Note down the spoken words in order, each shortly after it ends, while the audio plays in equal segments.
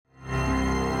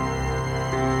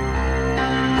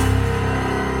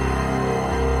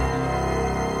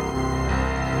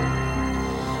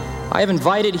I have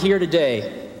invited here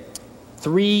today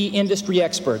 3 industry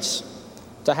experts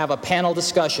to have a panel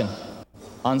discussion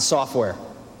on software.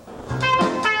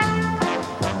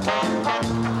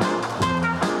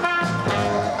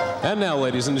 And now,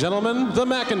 ladies and gentlemen, the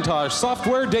Macintosh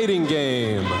software dating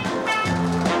game.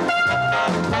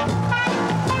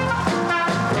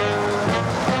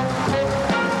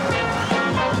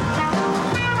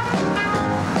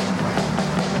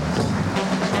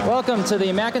 Welcome to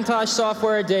the Macintosh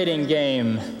software dating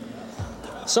game.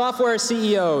 Software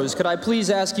CEOs, could I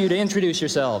please ask you to introduce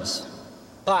yourselves?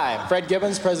 Hi, I'm Fred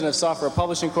Gibbons, President of Software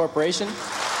Publishing Corporation.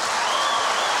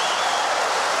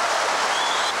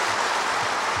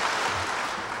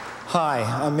 Hi,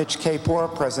 I'm Mitch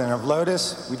Kapor, President of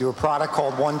Lotus. We do a product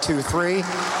called 123.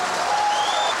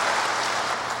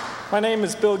 My name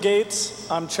is Bill Gates.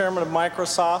 I'm Chairman of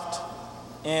Microsoft.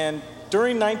 And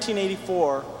during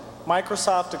 1984,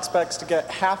 Microsoft expects to get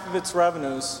half of its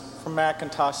revenues from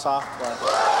Macintosh software.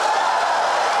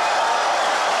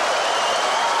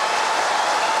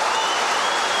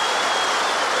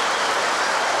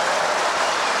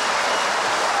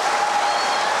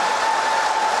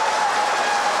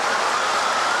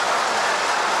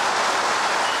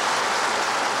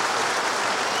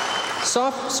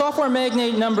 Software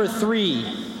magnate number 3.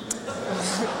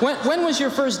 When was your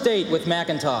first date with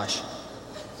Macintosh?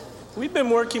 We've been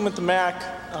working with the Mac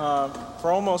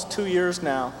for almost 2 years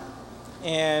now,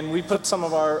 and we put some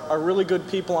of our really good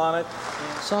people on it.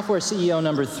 Software CEO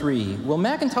number 3. Will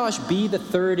Macintosh be the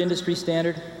 3rd industry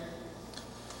standard?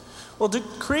 Well, to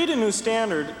create a new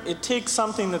standard, it takes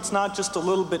something that's not just a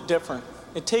little bit different.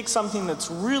 It takes something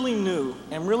that's really new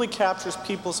and really captures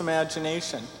people's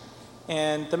imagination.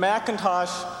 And the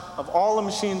Macintosh, of all the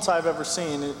machines I've ever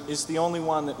seen, is the only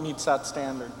one that meets that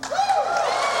standard.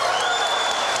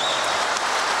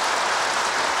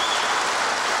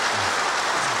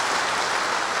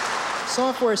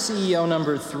 Software CEO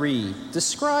number 3.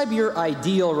 Describe your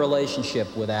ideal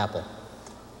relationship with Apple.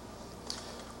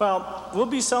 Well, we'll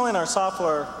be selling our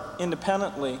software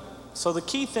independently, so the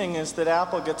key thing is that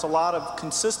Apple gets a lot of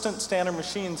consistent standard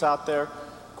machines out there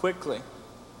quickly.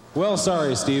 Well,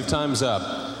 sorry, Steve, time's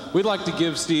up. We'd like to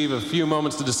give Steve a few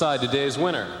moments to decide today's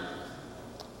winner.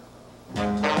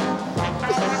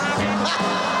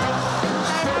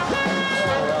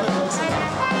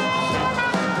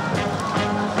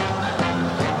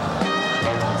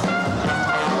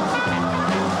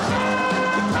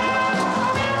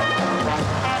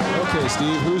 Okay,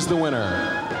 Steve, who's the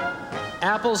winner?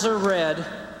 Apple's are red,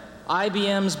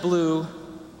 IBM's blue.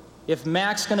 If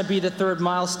Mac's going to be the 3rd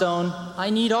milestone, I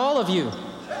need all of you.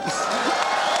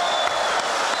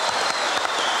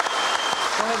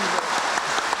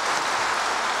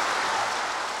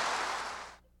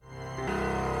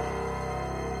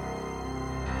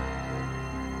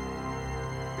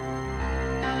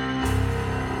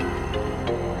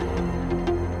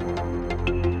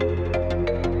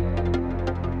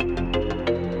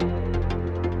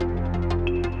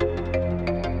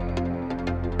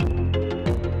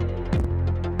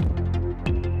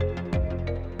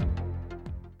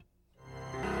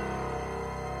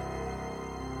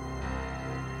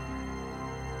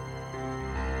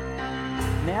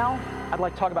 Now, I'd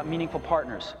like to talk about meaningful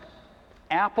partners.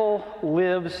 Apple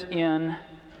lives in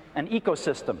an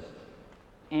ecosystem,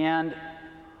 and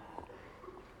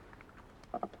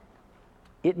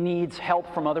it needs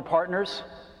help from other partners.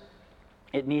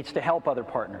 It needs to help other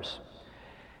partners.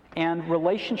 And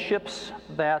relationships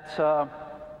that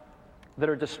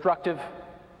are destructive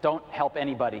don't help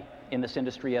anybody in this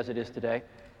industry as it is today.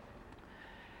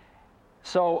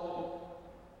 So,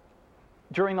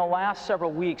 during the last several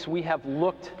weeks, we have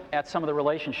looked at some of the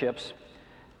relationships,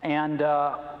 and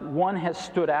one has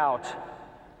stood out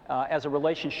as a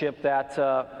relationship that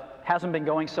hasn't been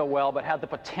going so well, but had the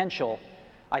potential,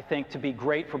 I think, to be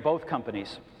great for both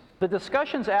companies. The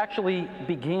discussions actually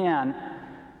began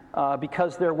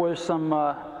because there were some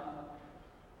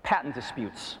patent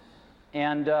disputes,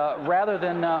 and rather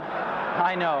than,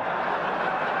 I know.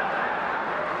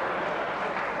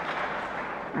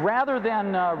 Rather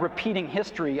than repeating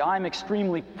history, I'm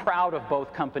extremely proud of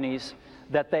both companies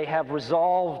that they have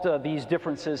resolved these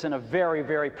differences in a very,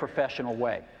 very professional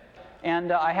way.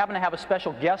 And I happen to have a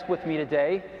special guest with me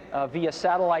today via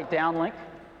satellite downlink.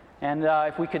 And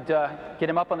if we could get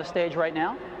him up on the stage right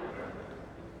now.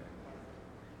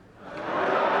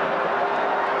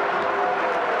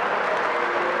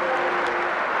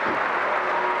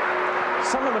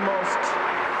 Some of the most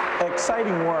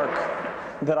exciting work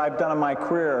that I've done in my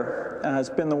career has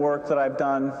been the work that I've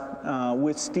done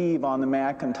with Steve on the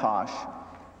Macintosh.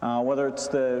 Whether it's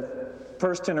the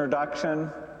first introduction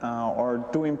or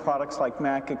doing products like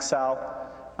Mac Excel.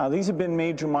 These have been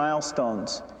major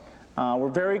milestones. We're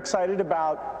very excited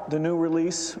about the new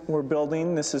release we're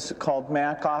building. This is called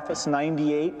Mac Office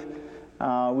 98.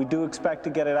 We do expect to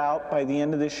get it out by the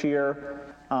end of this year.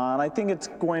 And I think it's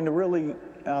going to really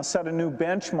set a new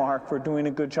benchmark for doing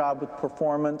a good job with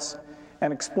performance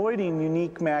and exploiting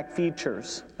unique Mac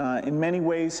features. In many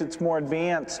ways, it's more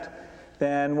advanced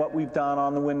than what we've done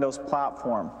on the Windows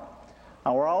platform.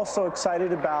 We're also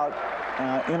excited about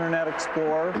Internet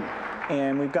Explorer,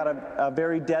 and we've got a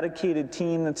very dedicated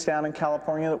team that's down in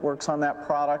California that works on that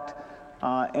product.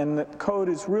 And the code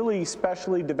is really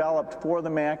specially developed for the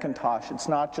Macintosh. It's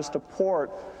not just a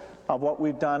port of what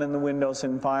we've done in the Windows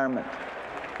environment.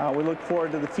 We look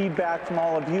forward to the feedback from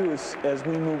all of you as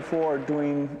we move forward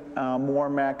doing more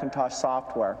Macintosh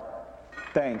software.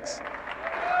 Thanks.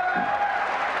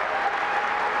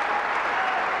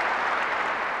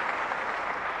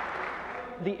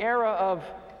 The era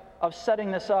of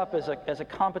setting this up as a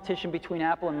competition between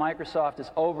Apple and Microsoft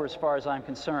is over as far as I'm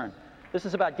concerned. This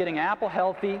is about getting Apple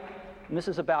healthy, and this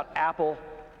is about Apple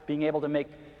being able to make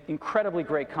incredibly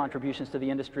great contributions to the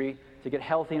industry to get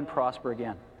healthy and prosper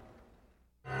again.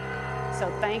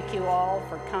 So thank you all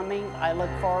for coming. I look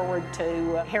forward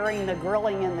to hearing the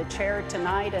grilling in the chair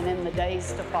tonight and in the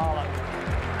days to follow.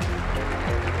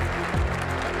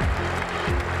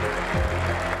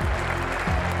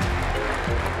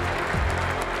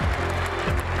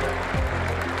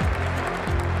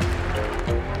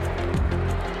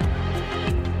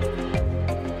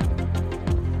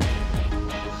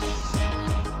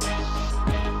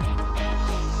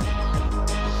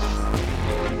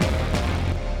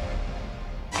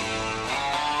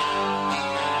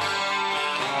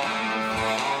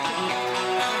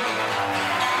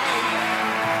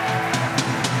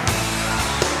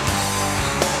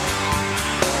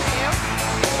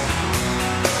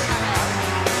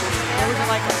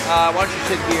 Why don't you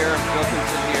sit here? Bill can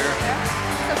sit here.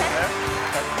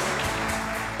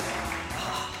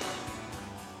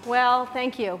 Okay. Well,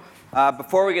 thank you.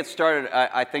 Before we get started,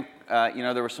 I think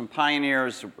there were some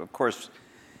pioneers. Of course,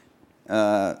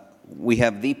 we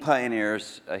have the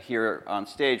pioneers here on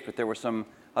stage, but there were some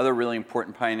other really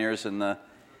important pioneers in the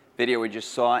video we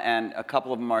just saw, and a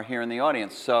couple of them are here in the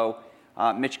audience. So,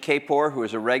 Mitch Kapor, who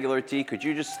is a regular at D, could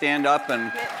you just stand up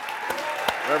and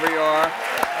wherever you are?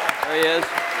 There he is.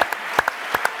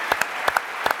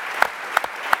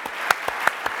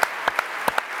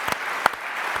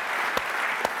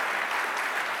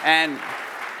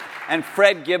 And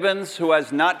Fred Gibbons, who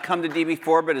has not come to D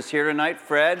before but is here tonight.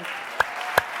 Fred.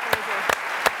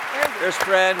 There's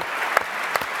Fred.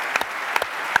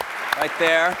 Right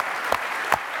there.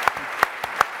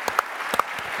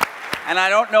 And I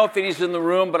don't know if he's in the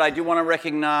room, but I do want to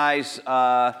recognize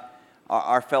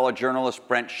our fellow journalist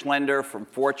Brent Schlender from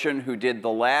Fortune, who did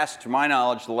to my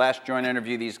knowledge, the last joint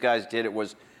interview these guys did. It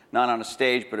was not on a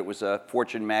stage, but it was a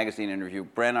Fortune magazine interview.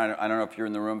 Brent, I don't know if you're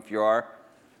in the room. If you are,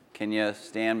 can you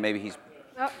stand? Maybe he's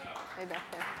Way back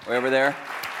there. way over there.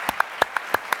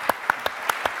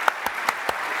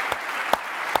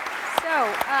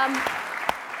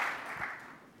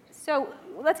 So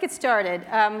let's get started.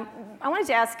 I wanted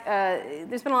to ask,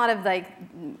 there's been a lot of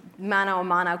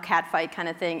mano-a-mano catfight kind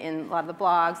of thing in a lot of the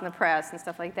blogs and the press and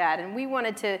stuff like that. And we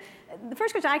wanted to, the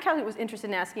first question I was interested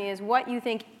in asking is what you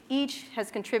think each has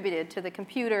contributed to the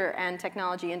computer and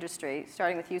technology industry,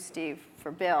 starting with you, Steve,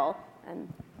 for Bill,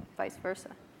 and vice versa.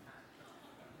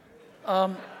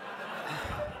 Well,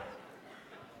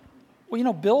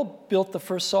 Bill built the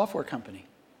first software company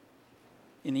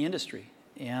in the industry.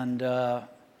 And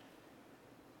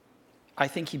I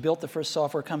think he built the first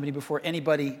software company before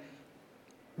anybody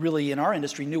really in our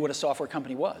industry knew what a software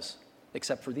company was,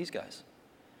 except for these guys.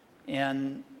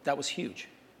 And that was huge.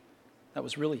 That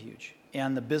was really huge.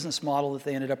 And the business model that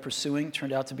they ended up pursuing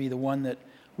turned out to be the one that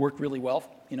worked really well,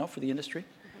 for the industry.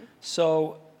 Mm-hmm.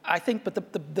 So I think, but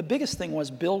the biggest thing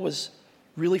was Bill was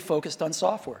really focused on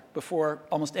software before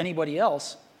almost anybody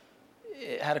else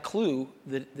had a clue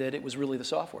that it was really the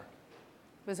software.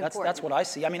 That's what I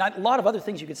see. I mean, a lot of other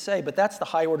things you could say, but that's the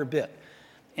high order bit.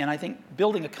 And I think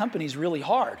building a company is really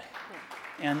hard.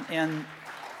 And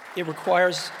it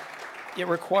requires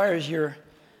your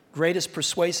greatest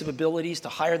persuasive abilities to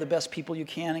hire the best people you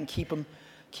can and keep them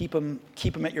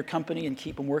at your company and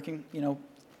keep them working,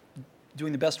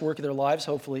 doing the best work of their lives,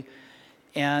 hopefully.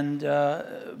 And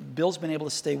Bill's been able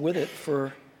to stay with it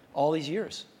for all these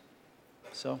years.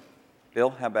 So, Bill,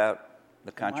 how about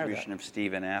the contribution of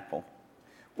Steve and Apple?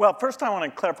 Well, first I want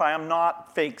to clarify, I'm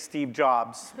not fake Steve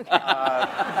Jobs.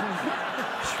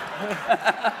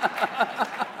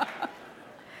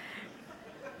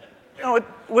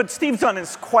 what Steve's done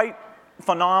is quite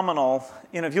phenomenal.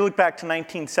 If you look back to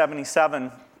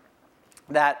 1977,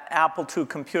 that Apple II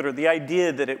computer, the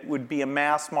idea that it would be a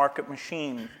mass market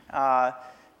machine,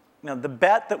 the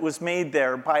bet that was made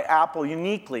there by Apple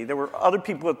uniquely, there were other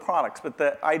people with products, but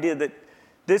the idea that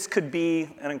this could be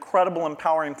an incredible,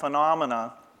 empowering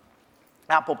phenomena,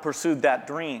 Apple pursued that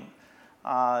dream.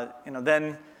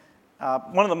 Then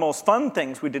one of the most fun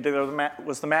things we did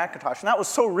was the Macintosh, and that was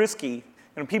so risky.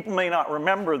 People may not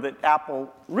remember that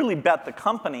Apple really bet the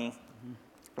company.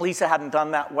 Lisa hadn't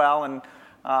done that well, and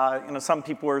some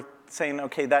people were saying,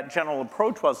 okay, that general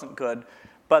approach wasn't good.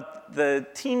 But the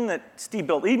team that Steve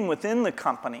built, even within the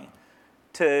company,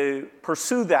 to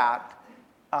pursue that,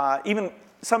 even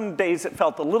some days it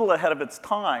felt a little ahead of its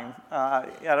time. I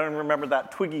don't remember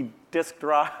that Twiggy disk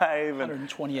drive.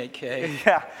 128K.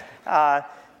 Yeah.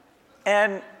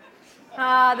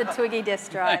 The Twiggy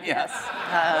disk drive, yes.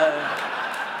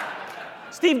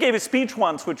 Steve gave a speech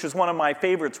once, which is one of my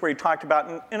favorites, where he talked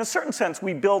about, in a certain sense,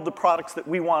 we build the products that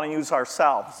we want to use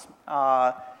ourselves.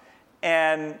 So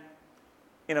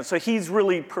he's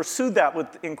really pursued that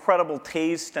with incredible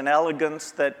taste and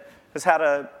elegance that has had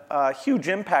a huge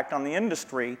impact on the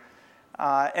industry.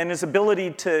 And his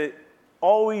ability to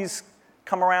always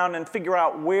come around and figure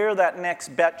out where that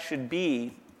next bet should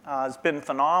be has been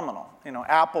phenomenal.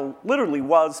 Apple literally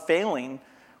was failing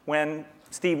when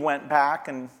Steve went back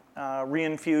and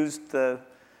reinfused the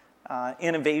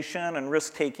innovation and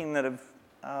risk-taking that have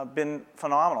been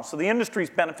phenomenal. So the industry's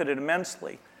benefited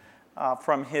immensely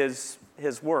from his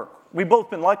work. We've both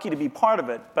been lucky to be part of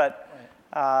it, but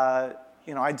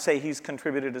I'd say he's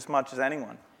contributed as much as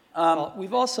anyone. Well,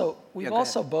 we've also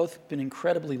both been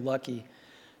incredibly lucky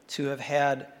to have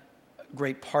had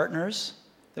great partners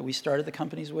that we started the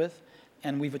companies with,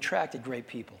 and we've attracted great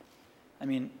people.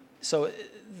 So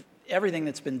everything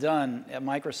that's been done at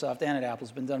Microsoft and at Apple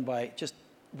has been done by just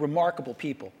remarkable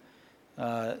people,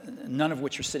 none of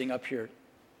which are sitting up here,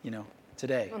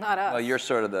 today. Well, not us. Well, you're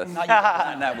sort of the Not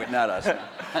not us.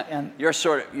 And You're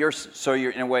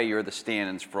in a way you're the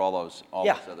stand-ins for all those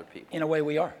other people. in a way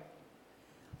we are.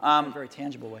 In a very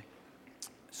tangible way.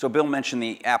 So Bill mentioned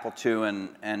the Apple II in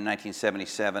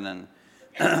 1977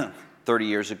 and 30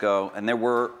 years ago, and there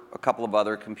were a couple of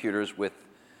other computers with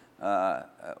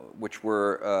which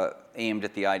were aimed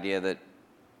at the idea that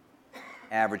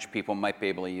average people might be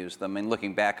able to use them. And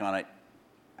looking back on it,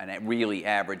 a really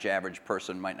average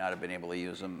person might not have been able to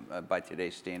use them by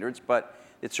today's standards, but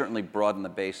it certainly broadened the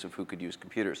base of who could use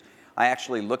computers. I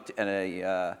actually looked at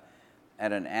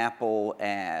an Apple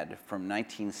ad from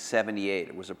 1978.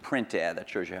 It was a print ad that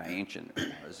shows you how ancient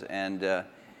it was, and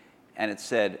it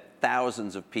said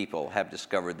thousands of people have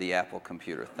discovered the Apple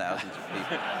computer. Thousands of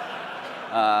people.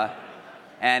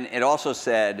 And it also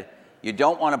said, you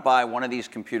don't want to buy one of these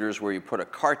computers where you put a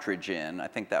cartridge in. I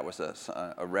think that was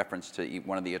a reference to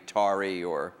one of the Atari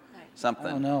or something. I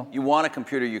don't know. You want a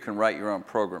computer you can write your own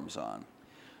programs on.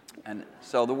 And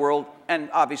so the world,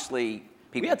 and obviously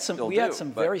people still do. We had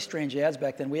some very strange ads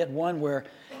back then. We had one where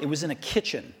it was in a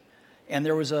kitchen, and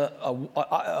there was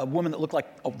a woman that looked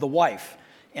like the wife,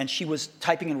 and she was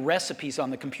typing in recipes on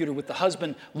the computer with the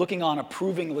husband looking on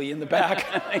approvingly in the back.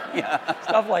 Yeah.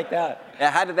 Stuff like that.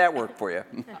 Yeah, how did that work for you?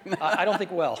 I don't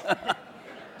think well.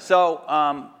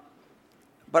 So,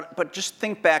 but just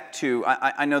think back to,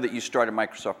 I know that you started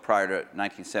Microsoft prior to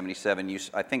 1977.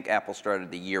 I think Apple started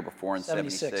the year before in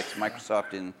 76.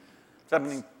 Microsoft in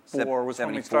 74 was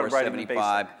when we started writing the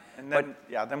basic. And then,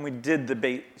 then we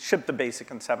did shipped the basic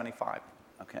in 75.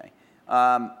 Okay.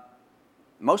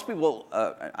 Most people,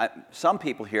 some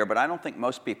people here, but I don't think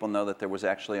most people know that there was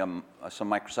actually some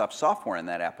Microsoft software in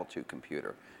that Apple II computer.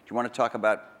 Do you want to talk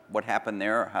about what happened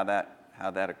there, or how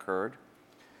that occurred?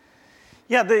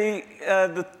 Yeah,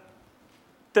 there'd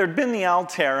been the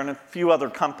Altair and a few other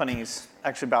companies,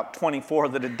 actually about 24,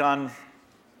 that had done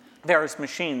various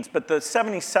machines. But the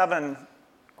 77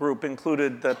 group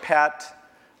included the PET,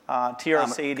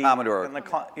 TRS-80, Commodore. and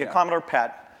Commodore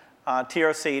PET.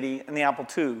 TRS-80, and the Apple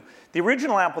II. The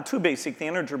original Apple II BASIC, the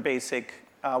integer BASIC,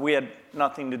 we had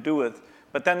nothing to do with.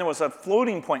 But then there was a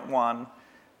floating point one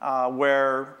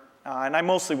where, and I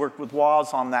mostly worked with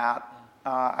Woz on that.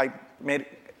 Let me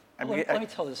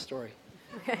tell this story.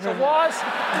 So Woz,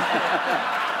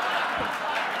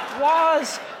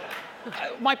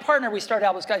 my partner, we started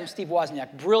out with this guy named Steve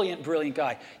Wozniak, brilliant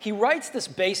guy. He writes this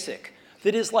BASIC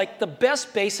that is like the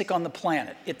best BASIC on the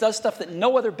planet. It does stuff that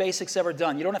no other BASIC's ever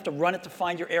done. You don't have to run it to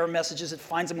find your error messages. It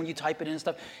finds them when you type it in and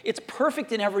stuff. It's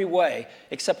perfect in every way,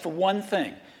 except for one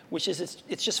thing, which is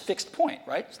it's just fixed point,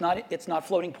 right? It's not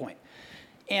floating point.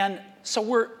 And so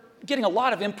getting a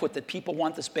lot of input that people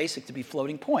want this BASIC to be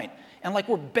floating point. And like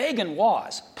we're begging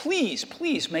Woz, please,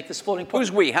 please make this floating point.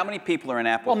 Who's we? How many people are in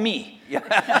Apple? Well, me. Yeah.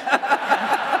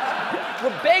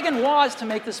 We're begging Woz to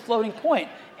make this floating point,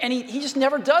 and he just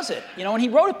never does it. You know, and he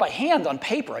wrote it by hand on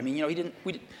paper. I mean, you know, he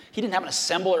didn't have an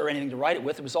assembler or anything to write it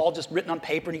with. It was all just written on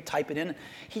paper, and he'd type it in.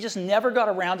 He just never got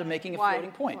around to making a floating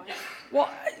point. Why?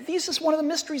 Well, this is one of the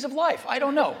mysteries of life. I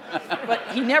don't know, but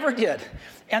he never did.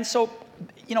 And so,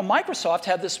 you know, Microsoft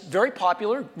had this very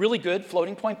popular, really good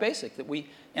floating point BASIC that we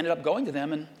ended up going to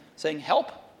them and saying,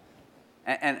 help.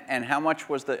 And how much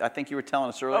was the, I think you were telling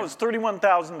us earlier? That was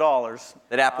 $31,000.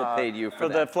 That Apple paid you for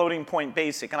that. the floating point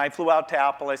BASIC. And I flew out to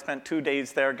Apple. I spent 2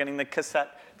 days there getting the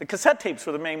cassette. The cassette tapes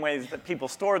were the main ways that people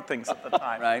stored things at the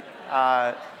time. Right.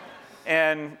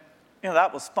 And, you know,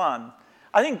 that was fun.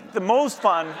 I think the most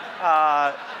fun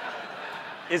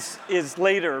is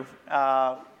later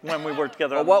when we worked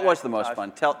together. Well, what was the most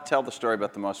fun? Tell the story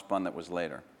about the most fun that was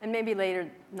later. And maybe later,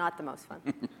 not the most fun.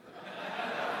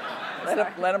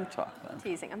 Let him talk. I'm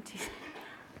teasing.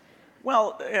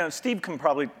 Well, you know, Steve can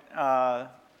probably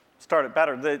start it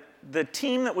better. The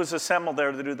team that was assembled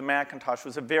there to do the Macintosh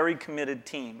was a very committed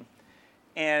team.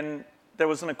 And there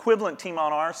was an equivalent team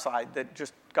on our side that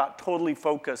just got totally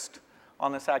focused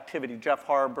on this activity. Jeff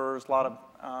Harbers, a lot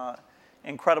of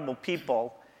incredible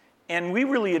people. And we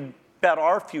really had bet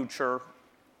our future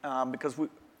because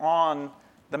on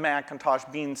the Macintosh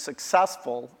being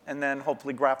successful, and then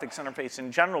hopefully graphics interface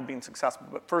in general being successful,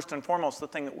 but first and foremost, the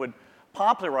thing that would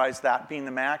popularize that being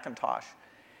the Macintosh.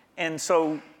 And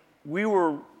so we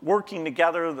were working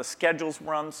together, the schedules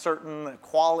were uncertain, the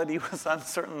quality was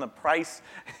uncertain, the price.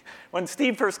 When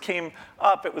Steve first came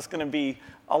up, it was going to be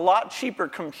a lot cheaper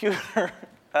computer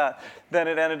than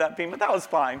it ended up being, but that was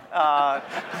fine.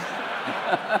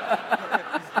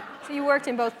 So you worked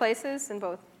in both places, in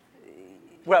both?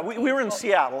 Well, we were in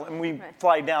Seattle, and we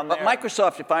fly down there. But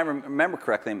Microsoft, if I remember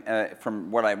correctly, from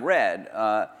what I read,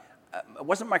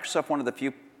 wasn't Microsoft one of the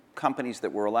few companies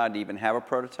that were allowed to even have a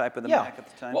prototype of the Mac at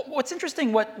the time? Well, what's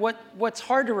interesting, what's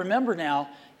hard to remember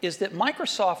now, is that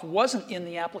Microsoft wasn't in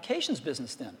the applications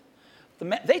business then.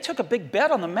 They took a big bet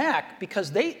on the Mac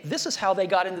because this is how they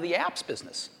got into the apps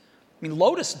business. I mean,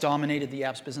 Lotus dominated the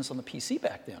apps business on the PC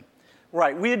back then.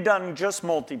 Right. We had done just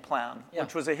Multiplan,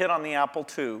 which was a hit on the Apple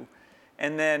II.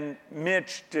 And then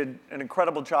Mitch did an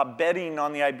incredible job betting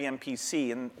on the IBM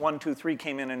PC, and 123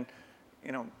 came in and,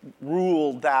 you know,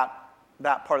 ruled that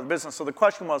part of the business. So the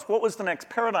question was, what was the next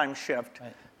paradigm shift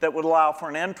that would allow for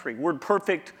an entry?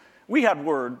 WordPerfect, we had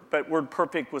Word, but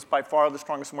WordPerfect was by far the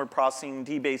strongest in word processing,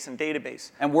 DBase, and database.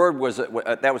 And Word was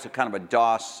that was a kind of a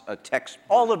DOS, a text.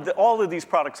 All of these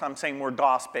products I'm saying were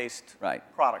DOS-based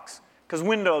products, because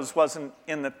Windows wasn't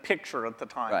in the picture at the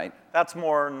time. Right. That's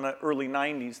more in the early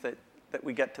 90s that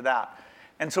we get to that.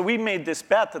 And so we made this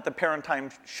bet that the paradigm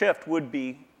shift would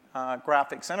be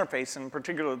graphics interface, and in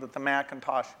particular that the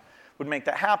Macintosh would make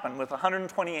that happen with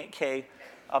 128K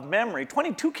of memory,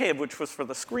 22K of which was for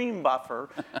the screen buffer,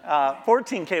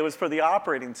 14K was for the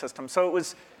operating system. So it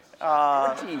was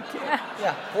 14K.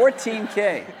 Yeah.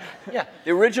 14K. Yeah.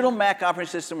 The original Mac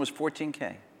operating system was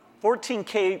 14K.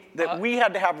 14K that we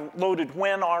had to have loaded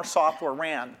when our software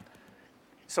ran.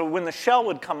 So when the shell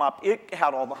would come up, it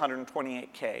had all the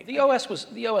 128K. The OS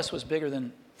was bigger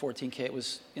than 14K. It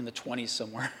was in the 20s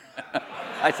somewhere.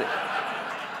 I see.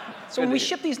 So when we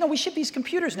ship these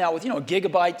computers now with, you know, a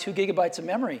gigabyte, 2 gigabytes of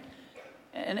memory,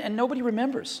 and nobody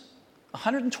remembers.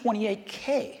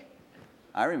 128K.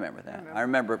 I remember that. I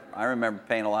remember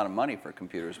paying a lot of money for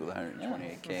computers with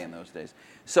 128K in those days.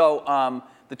 So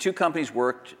the two companies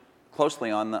worked closely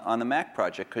on the Mac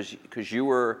project because you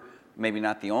were maybe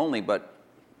not the only, but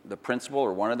the principal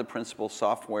or one of the principal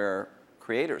software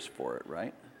creators for it,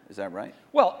 right? Is that right?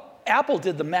 Well, Apple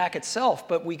did the Mac itself,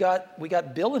 but we got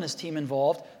Bill and his team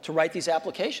involved to write these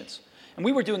applications. And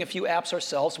we were doing a few apps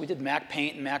ourselves. We did Mac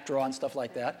Paint and Mac Draw and stuff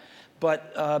like that.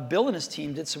 But Bill and his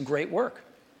team did some great work.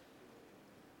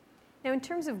 Now, in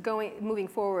terms of moving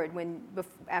forward,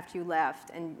 after you left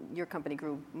and your company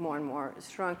grew more and more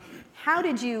strong, what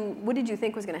did you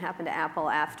think was going to happen to Apple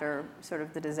after sort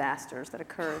of the disasters that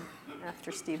occurred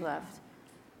after Steve left?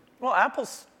 Well,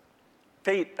 Apple's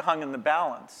fate hung in the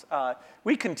balance.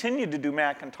 We continued to do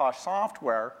Macintosh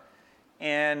software,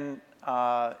 and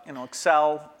you know,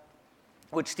 Excel,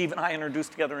 which Steve and I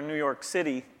introduced together in New York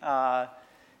City. That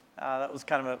was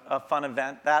kind of a fun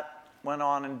event. That went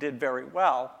on and did very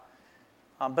well.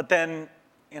 But then,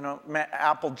 you know,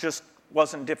 Apple just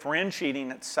wasn't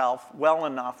differentiating itself well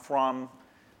enough from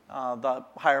the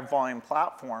higher volume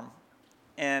platform.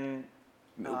 And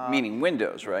meaning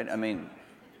Windows, right? I mean,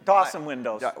 DOS and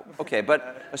Windows. Okay,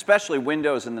 but especially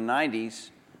Windows in the 90s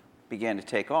began to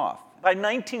take off. By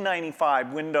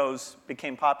 1995, Windows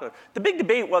became popular. The big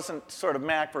debate wasn't sort of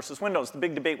Mac versus Windows. The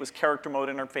big debate was character mode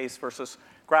interface versus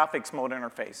graphics mode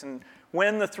interface. And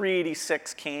when the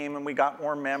 386 came and we got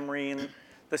more memory and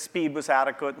the speed was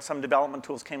adequate and some development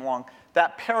tools came along,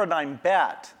 that paradigm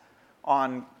bet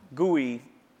on GUI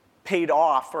paid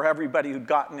off for everybody who'd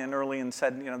gotten in early and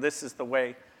said, this is the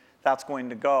way that's going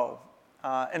to go.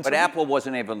 But Apple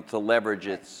wasn't able to leverage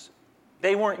its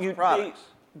products.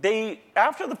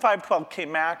 After the 512K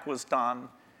Mac was done,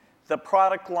 the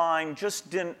product line just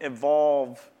didn't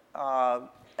evolve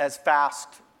as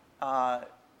fast.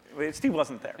 Steve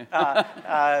wasn't there,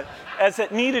 as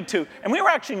it needed to. And we were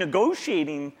actually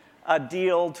negotiating a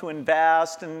deal to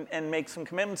invest and make some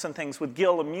commitments and things with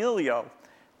Gil Amelio.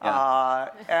 Yeah.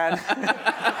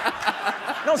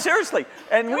 No, seriously.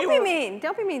 And Don't be mean.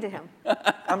 Don't be mean to him.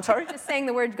 I'm sorry? Just saying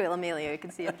the word Gil Amelio, you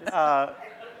can see him just.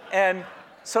 And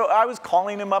so I was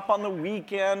calling him up on the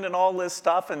weekend and all this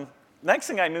stuff. And next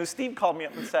thing I knew, Steve called me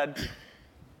up and said,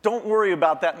 don't worry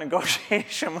about that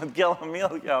negotiation with Gil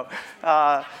Amelio.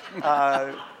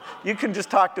 You can just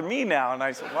talk to me now. And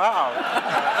I said, wow.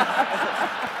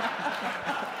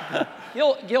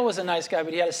 Gil was a nice guy,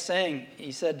 but he had a saying.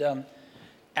 He said,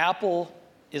 Apple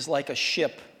is like a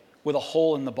ship with a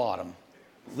hole in the bottom,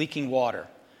 leaking water.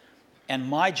 And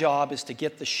my job is to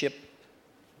get the ship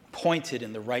pointed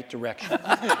in the right direction.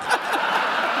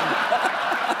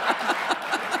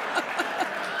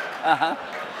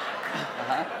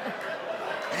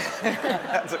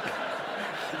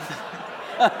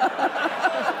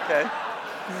 Okay.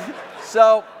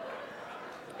 So,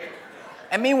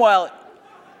 and meanwhile,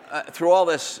 through all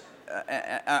this,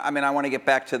 I want to get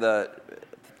back to the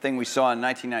thing we saw in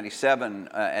 1997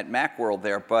 at Macworld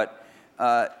there, but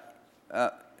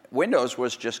Windows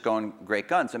was just going great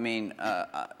guns.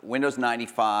 Windows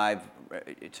 95,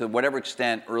 to whatever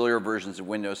extent earlier versions of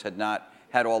Windows had not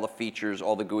had all the features,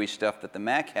 all the GUI stuff that the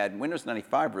Mac had, Windows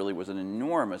 95 really was an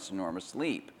enormous, enormous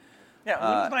leap.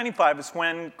 Yeah, Windows 95 is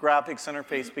when graphics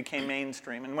interface became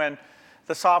mainstream and when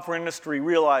the software industry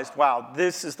realized, wow,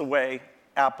 this is the way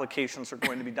applications are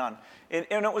going to be done. And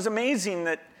it was amazing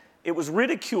that it was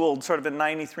ridiculed sort of in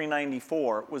 93,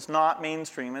 94. It was not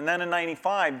mainstream. And then in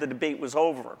 95, the debate was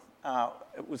over.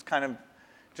 It was kind of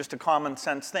just a common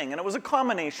sense thing. And it was a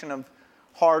combination of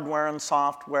hardware and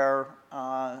software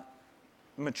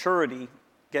maturity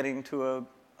getting to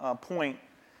a point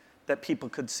that people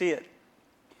could see it.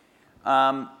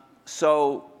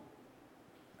 So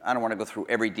I don't want to go through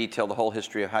every detail, the whole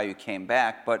history of how you came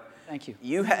back, but Thank you.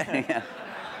 You had,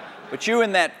 but you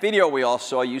in that video we all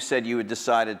saw, you said you had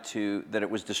decided that it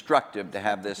was destructive to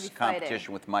have this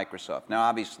competition with Microsoft. Now,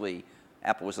 obviously,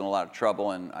 Apple was in a lot of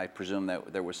trouble, and I presume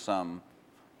that there was some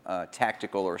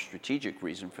tactical or strategic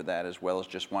reason for that, as well as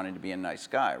just wanting to be a nice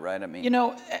guy, right?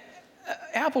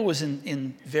 Apple was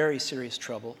in very serious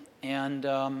trouble, and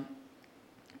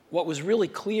what was really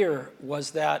clear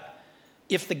was that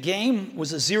if the game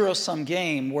was a zero-sum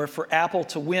game where for Apple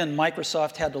to win,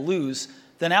 Microsoft had to lose,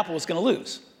 then Apple was going to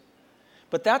lose.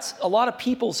 But a lot of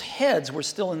people's heads were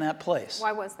still in that place.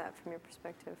 Why was that from your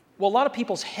perspective? Well, a lot of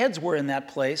people's heads were in that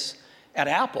place at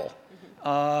Apple,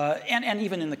 and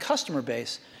even in the customer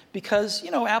base, because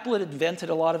Apple had invented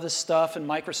a lot of this stuff, and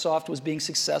Microsoft was being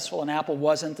successful, and Apple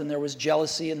wasn't, and there was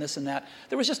jealousy and this and that.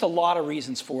 There was just a lot of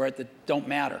reasons for it that don't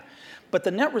matter. But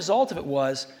the net result of it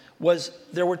was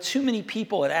there were too many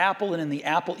people at Apple and in the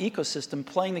Apple ecosystem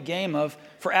playing the game of,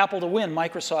 for Apple to win,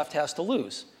 Microsoft has to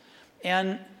lose.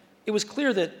 And it was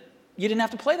clear that you didn't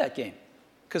have to play that game,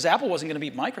 because Apple wasn't going to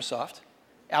beat Microsoft.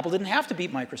 Apple didn't have to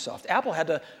beat Microsoft. Apple had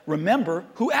to remember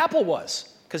who Apple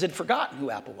was, because it had forgotten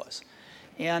who Apple was.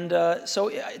 And so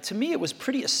to me, it was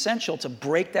pretty essential to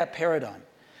break that paradigm.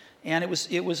 And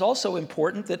it was also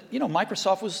important that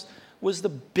Microsoft was the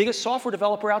biggest software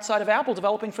developer outside of Apple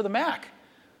developing for the Mac.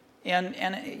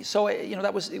 And so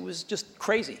it was just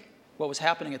crazy what was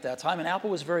happening at that time. And Apple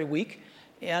was very weak.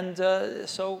 And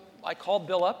so I called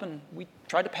Bill up, and we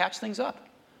tried to patch things up.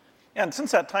 Yeah, and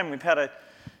since that time, we've had a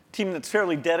team that's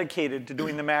fairly dedicated to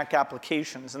doing the Mac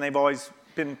applications, and they've always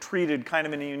been treated kind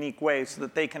of in a unique way so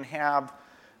that they can have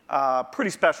a pretty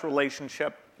special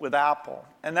relationship with Apple.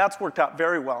 And that's worked out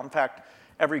very well. In fact,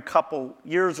 every couple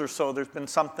years or so, there's been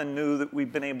something new that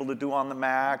we've been able to do on the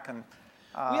Mac, and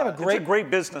it's a great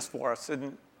business for us.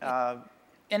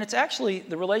 And it's actually,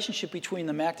 the relationship between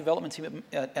the Mac development team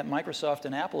at Microsoft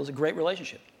and Apple is a great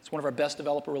relationship. It's one of our best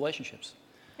developer relationships.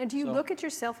 And do you look at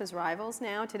yourself as rivals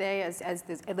now today as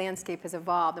this landscape has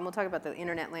evolved? And we'll talk about the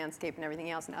internet landscape and everything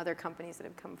else and other companies that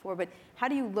have come forward. But how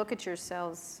do you look at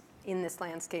yourselves in this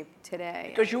landscape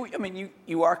today. Because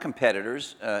you are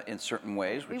competitors in certain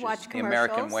ways, We which watch is the commercials.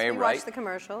 American way, we right? watch the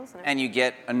commercials. And you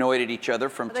get annoyed at each other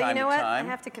from Although time you know to what? time. I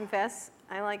have to confess,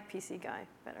 I like PC Guy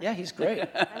better. Yeah, he's great.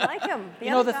 I like him. The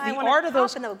You know, other the guy, I the wanna art of pop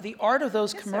those in the- the art of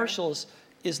those Yes, sir. commercials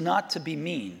is not to be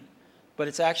mean, but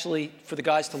it's actually for the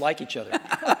guys to like each other.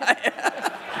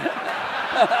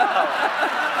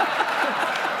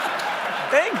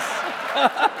 Thanks.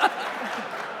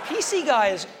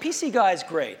 PC Guy is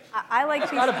great. I like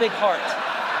He's got a PC. big heart.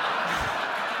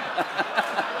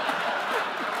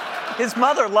 His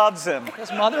mother loves him.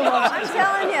 His mother loves I'm him.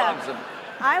 telling you. Loves him.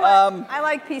 I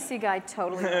like PC Guy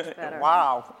totally much better.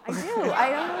 Wow. I do. I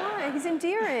don't know why. He's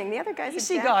endearing. The other guy's a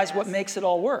PC Guy is what jackass. makes it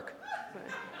all work.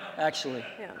 Actually,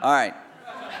 All right.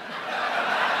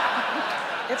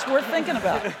 it's worth thinking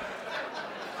about.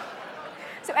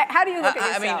 So how do you look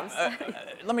at I mean, yourselves?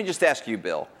 let me just ask you,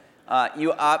 Bill.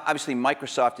 You obviously,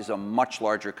 Microsoft is a much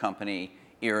larger company.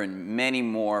 You're in many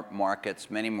more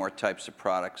markets, many more types of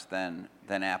products than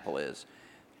Apple is.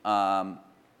 When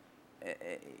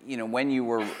you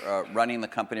were running the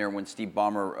company, or when Steve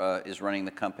Ballmer is running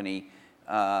the company,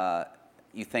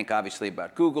 you think obviously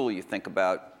about Google. You think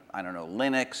about, I don't know,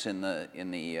 Linux in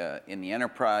the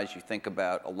enterprise. You think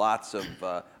about lots of,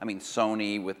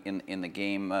 Sony in the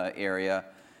game area.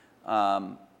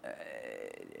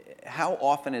 How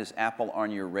often is Apple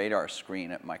on your radar screen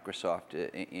at Microsoft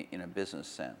in a business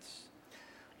sense?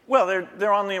 Well,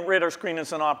 they're on the radar screen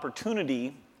as an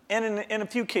opportunity, and in a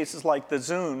few cases like the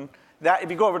Zune, that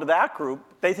if you go over to that group,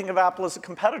 they think of Apple as a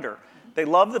competitor. They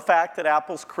love the fact that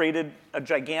Apple's created a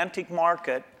gigantic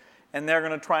market, and they're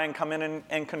going to try and come in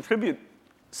and contribute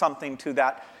something to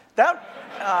that.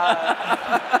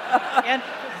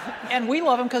 And we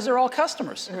love them because they're all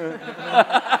customers.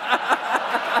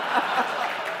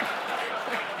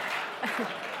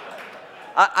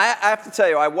 I have to tell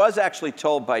you, I was actually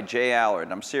told by Jay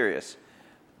Allard, I'm serious,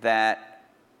 that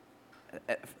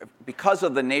because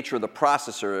of the nature of the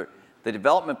processor, the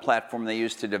development platform they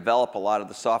used to develop a lot of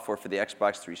the software for the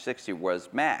Xbox 360 was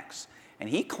Macs. And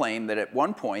he claimed that at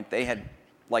one point they had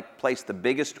placed the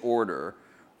biggest order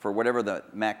for whatever the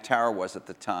Mac Tower was at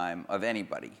the time of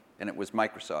anybody, and it was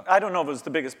Microsoft. I don't know if it was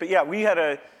the biggest, but yeah, we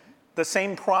had the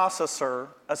same processor,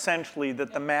 essentially,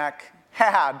 that the Mac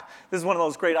had. This is one of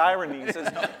those great ironies.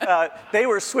 They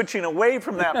were switching away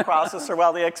from that processor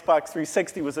while the Xbox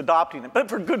 360 was adopting it, but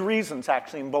for good reasons,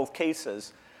 actually, in both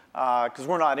cases, because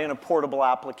we're not in a portable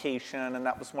application, and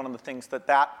that was one of the things that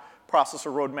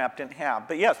processor roadmap didn't have.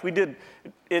 But yes, we did.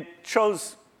 It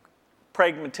shows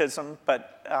pragmatism,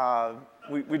 but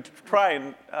we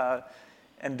try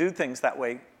and do things that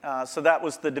way. So that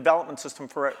was the development system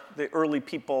for the early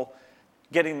people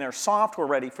getting their software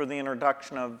ready for the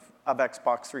introduction of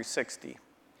Xbox 360.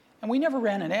 And we never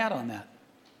ran an ad on that.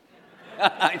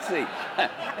 I see.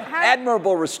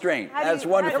 Admirable restraint. That's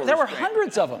wonderful. There were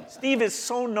hundreds of them. Steve is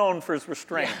so known for his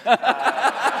restraint.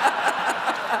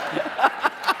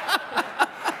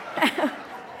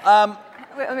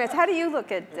 Let me ask, how do you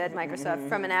look at Microsoft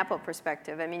from an Apple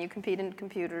perspective? I mean, you compete in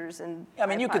computers and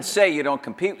You could iPods. say you don't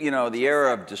compete, the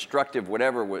era of destructive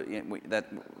whatever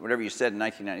whatever you said in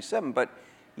 1997, but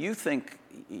you think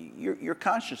you're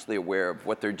consciously aware of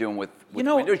what they're doing with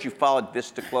Windows. You followed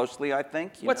Vista closely, I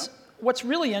think. What's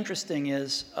really interesting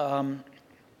is,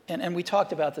 and we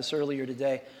talked about this earlier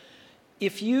today,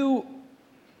 if you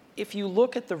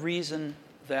look at the reason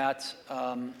that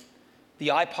the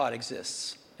iPod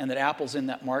exists and that Apple's in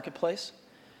that marketplace,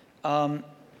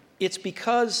 it's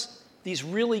because these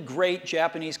really great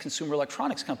Japanese consumer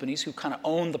electronics companies who kind of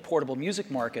owned the portable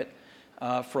music market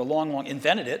for a long,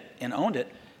 invented it and owned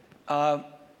it,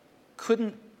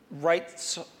 couldn't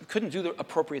do the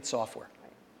appropriate software.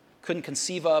 Couldn't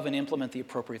conceive of and implement the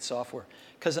appropriate software.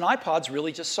 Because an iPod's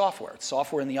really just software. It's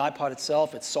software in the iPod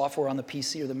itself, it's software on the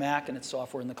PC or the Mac, and it's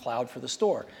software in the cloud for the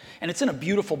store. And it's in a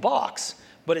beautiful box,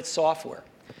 but it's software.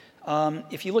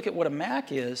 If you look at what a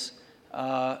Mac is,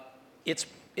 it's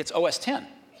OS 10,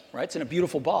 right? It's in a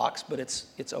beautiful box, but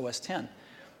it's OS 10.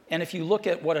 And if you look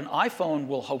at what an iPhone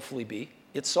will hopefully be,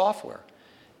 it's software.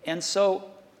 And so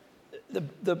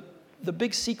the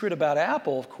big secret about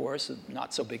Apple, of course,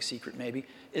 not so big secret maybe,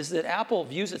 is that Apple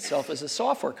views itself as a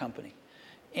software company.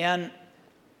 And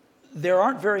there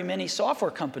aren't very many software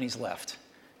companies left.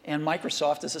 And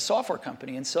Microsoft is a software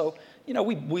company. And so,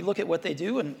 we look at what they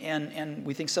do and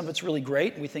we think some of it's really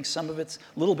great. And we think some of it's,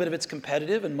 a little bit of it's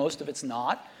competitive and most of it's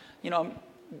not.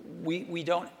 We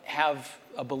don't have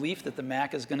a belief that the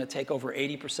Mac is going to take over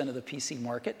 80% of the PC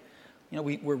market.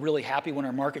 We're really happy when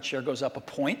our market share goes up a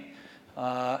point.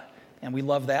 And we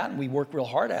love that, and we work real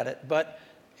hard at it. But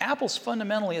Apple's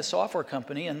fundamentally a software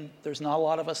company, and there's not a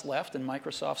lot of us left, and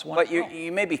Microsoft's one. But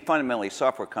you may be fundamentally a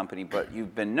software company, but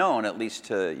you've been known, at least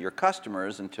to your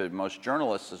customers and to most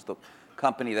journalists, as the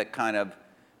company that kind of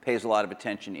pays a lot of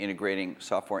attention integrating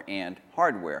software and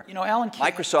hardware. You know, Alan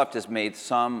Kay, Microsoft has made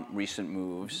some recent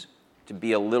moves to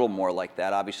be a little more like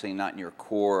that. Obviously not in your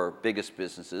core biggest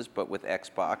businesses, but with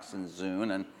Xbox and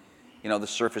Zune and the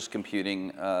Surface Computing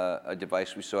a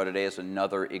device we saw today is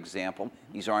another example.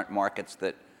 These aren't markets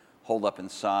that hold up in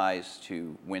size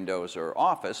to Windows or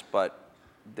Office, but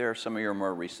they're some of your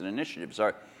more recent initiatives.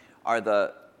 Are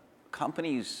the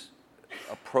company's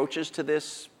approaches to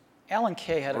this Alan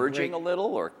Kay had urging a little,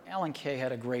 or? Alan Kay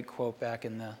had a great quote back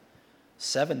in the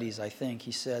 70s, I think.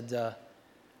 He said,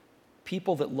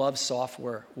 people that love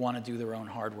software want to do their own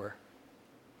hardware.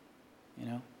 You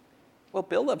know? Well,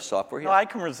 Bill loves software. No, I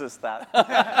can resist that.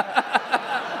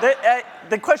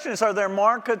 The question is, are there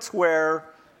markets where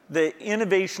the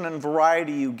innovation and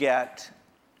variety you get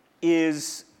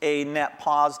is a net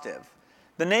positive?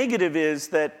 The negative is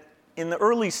that in the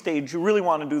early stage, you really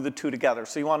want to do the two together.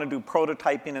 So you want to do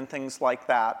prototyping and things like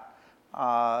that,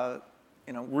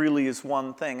 really is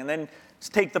one thing. And then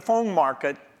to take the phone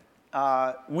market,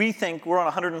 we think we're on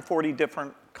 140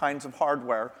 different kinds of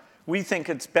hardware. We think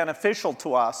it's beneficial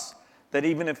to us that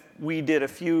even if we did a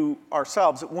few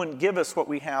ourselves, it wouldn't give us what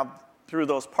we have through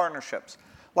those partnerships.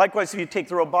 Likewise, if you take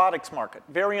the robotics market,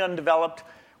 very undeveloped.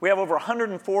 We have over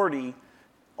 140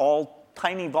 all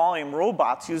tiny volume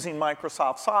robots using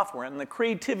Microsoft software, and the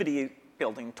creativity,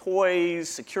 building toys,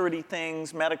 security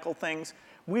things, medical things.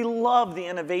 We love the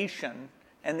innovation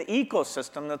and the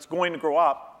ecosystem that's going to grow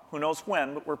up, who knows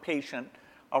when, but we're patient,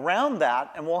 around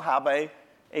that, and we'll have a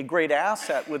great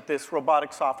asset with this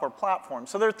robotic software platform.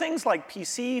 So there are things like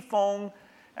PC, phone,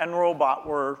 and robot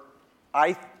where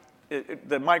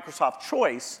the Microsoft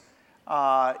choice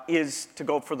is to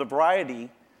go for the variety.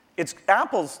 It's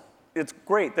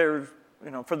great.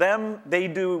 For them, they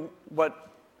do what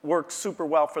works super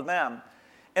well for them.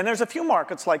 And there's a few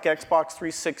markets like Xbox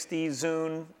 360,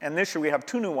 Zune, and this year we have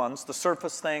two new ones, the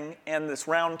Surface thing and this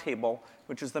Roundtable,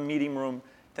 which is the meeting room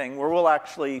thing, where we'll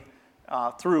actually,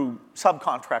 through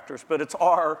subcontractors, but it's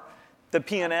the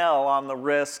P&L on the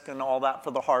risk and all that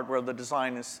for the hardware, the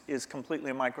design is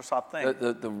completely a Microsoft thing.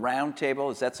 The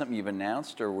Roundtable, is that something you've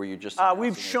announced, or were you just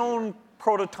we've shown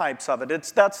prototypes of it.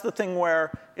 That's the thing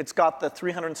where it's got the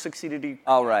 360-degree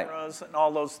cameras and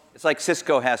all those. It's like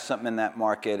Cisco has something in that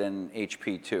market and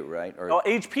HP too, right? Oh,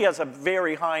 HP has a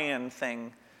very high-end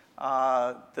thing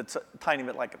that's a tiny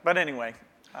bit like it. But anyway.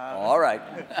 All right.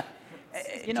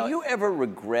 Do you ever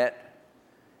regret,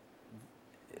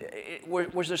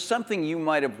 was there something you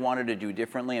might have wanted to do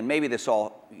differently? And maybe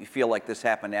you feel like this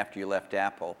happened after you left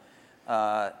Apple.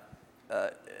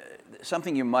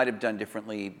 Something you might have done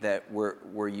differently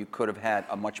where you could have had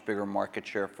a much bigger market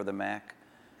share for the Mac?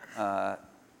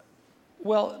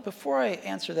 Well, before I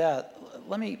answer that,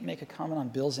 let me make a comment on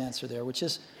Bill's answer there, which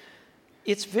is,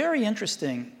 it's very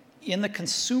interesting in the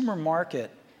consumer market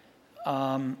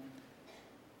and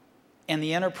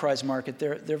the enterprise market.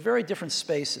 They're very different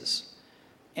spaces.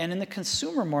 And in the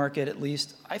consumer market, at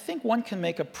least, I think one can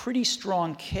make a pretty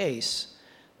strong case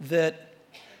that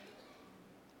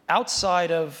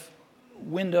outside of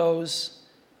Windows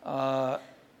on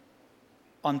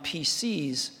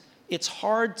PCs, it's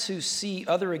hard to see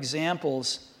other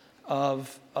examples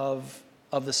of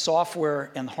the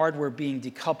software and hardware being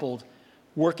decoupled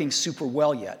working super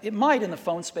well yet. It might in the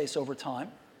phone space over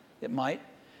time. It might.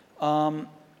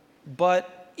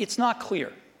 But it's not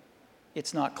clear.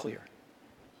 It's not clear.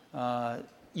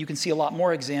 You can see a lot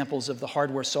more examples of the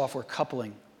hardware-software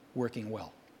coupling working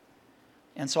well.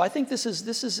 And so I think this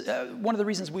is one of the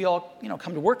reasons we all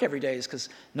come to work every day is because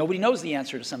nobody knows the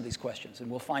answer to some of these questions, and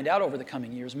we'll find out over the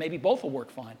coming years. Maybe both will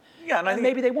work fine. Yeah, and I think,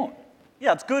 maybe they won't.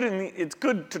 Yeah, it's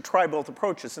good to try both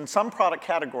approaches. In some product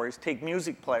categories, take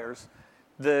music players,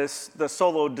 the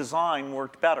solo design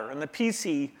worked better. In the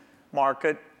PC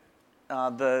market,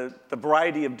 the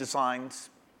variety of designs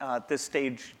at this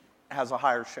stage has a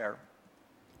higher share.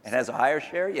 It has a higher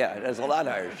share? Yeah, it has a lot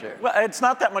higher share. Well, it's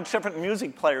not that much different in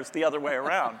music players the other way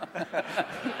around.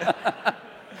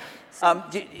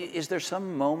 Is there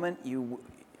some moment you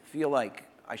feel like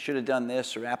I should have done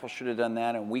this or Apple should have done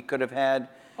that and we could have had?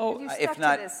 You stuck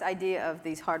to this idea of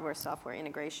these hardware-software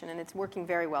integration, and it's working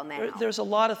very well now. There's a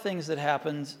lot of things that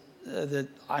happened that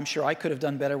I'm sure I could have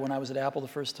done better when I was at Apple the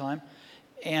first time,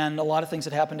 and a lot of things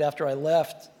that happened after I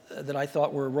left that I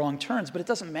thought were wrong turns, but it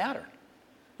doesn't matter.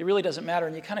 It really doesn't matter,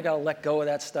 and you kind of got to let go of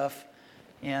that stuff,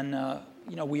 and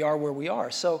we are where we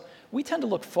are. So we tend to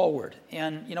look forward,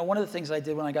 and one of the things I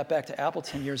did when I got back to Apple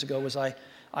 10 years ago was I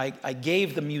I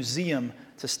gave the museum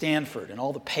to Stanford and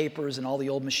all the papers and all the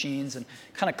old machines and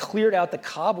kind of cleared out the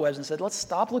cobwebs and said, let's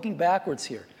stop looking backwards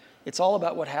here. It's all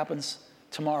about what happens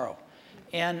tomorrow.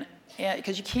 And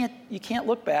because you can't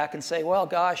look back and say, well,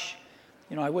 gosh,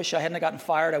 you know, I wish I hadn't gotten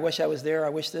fired. I wish I was there. I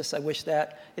wish this. I wish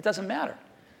that. It doesn't matter.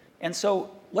 And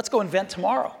so let's go invent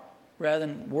tomorrow rather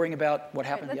than worrying about what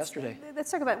happened yesterday.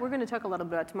 Let's talk about, we're going to talk a little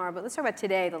bit about tomorrow, but let's talk about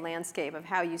today, the landscape of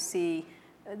how you see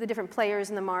the different players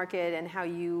in the market and how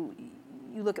you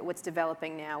look at what's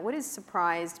developing now. What has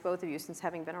surprised both of you since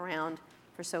having been around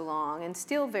for so long and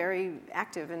still very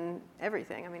active in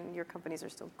everything? I mean, your companies are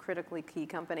still critically key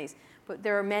companies, but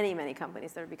there are many, many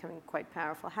companies that are becoming quite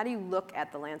powerful. How do you look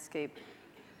at the landscape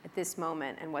at this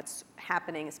moment and what's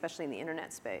happening, especially in the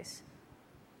internet space?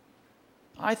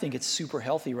 I think it's super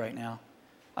healthy right now.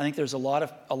 I think there's a lot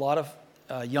of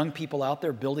young people out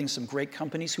there building some great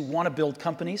companies who want to build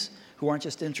companies, who aren't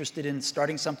just interested in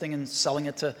starting something and selling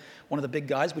it to one of the big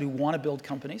guys, but who want to build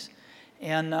companies.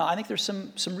 And I think there's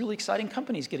some really exciting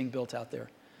companies getting built out there,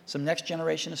 some next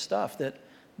generation of stuff that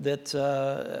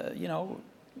you know,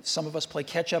 some of us play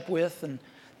catch up with, and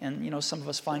you know, some of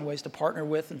us find ways to partner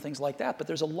with and things like that. But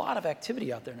there's a lot of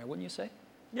activity out there now, wouldn't you say?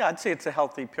 Yeah, I'd say it's a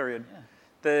healthy period.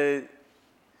 Yeah.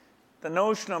 The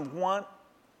notion of what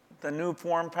the new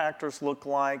form factors look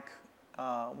like,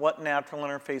 what natural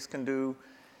interface can do,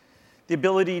 the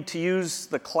ability to use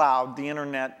the cloud, the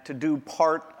internet, to do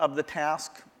part of the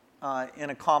task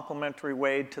in a complementary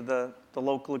way to the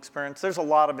local experience. There's a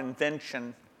lot of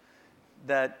invention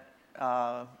that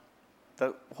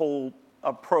the whole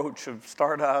approach of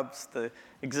startups, the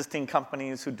existing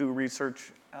companies who do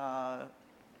research,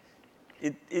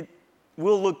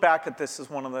 we'll look back at this as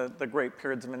one of the great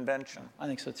periods of invention. I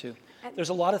think so too. There's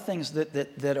a lot of things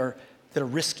that are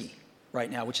risky right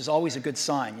now, which is always a good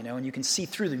sign, you know, and you can see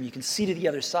through them. You can see to the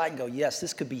other side and go, yes,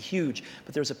 this could be huge,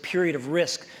 but there's a period of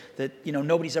risk that, you know,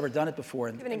 nobody's ever done it before.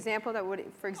 Do you have an example that would,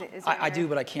 for example? I do,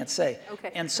 but I can't say.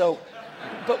 Okay. And so,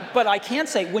 but I can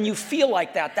say, when you feel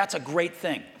like that, that's a great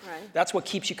thing. Right. That's what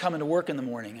keeps you coming to work in the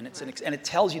morning, and and it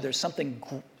tells you there's something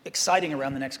exciting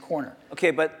around the next corner.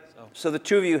 Okay, but so the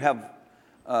two of you have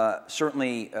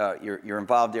certainly you're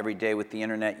involved every day with the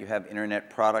internet. You have internet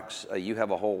products. You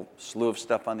have a whole slew of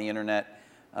stuff on the internet.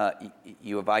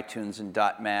 You have iTunes and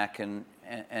 .Mac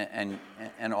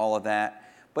and all of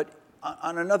that. But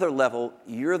on another level,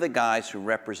 you're the guys who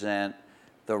represent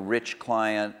the rich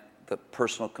client, the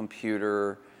personal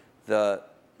computer, the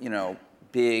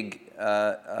big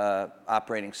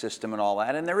operating system and all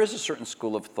that. And there is a certain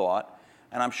school of thought,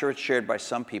 and I'm sure it's shared by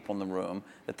some people in the room,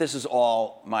 that this is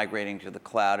all migrating to the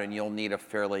cloud and you'll need a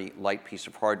fairly light piece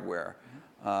of hardware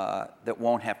that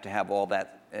won't have to have all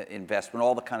that investment,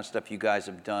 all the kind of stuff you guys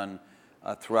have done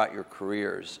throughout your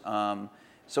careers.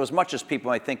 So as much as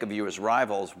people might think of you as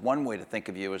rivals, one way to think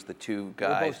of you as the two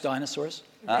guys. We're both dinosaurs.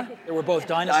 Huh? We're both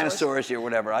dinosaurs. Dinosaurs, or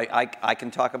whatever. I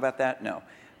can talk about that? No.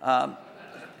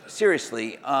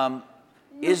 Seriously,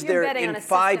 is there in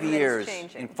 5 years?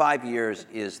 In 5 years,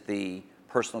 is the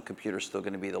personal computer still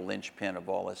going to be the linchpin of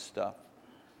all this stuff?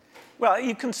 Well,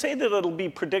 you can say that it'll be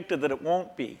predicted that it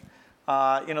won't be.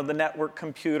 The network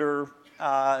computer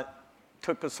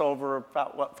took us over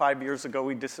about, 5 years ago,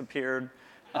 we disappeared.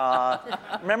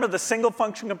 Remember the single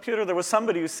function computer? There was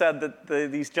somebody who said that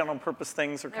these general purpose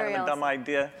things are kind of a dumb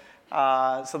idea.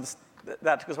 That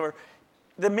took us over.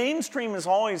 The mainstream is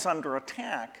always under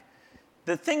attack.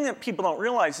 The thing that people don't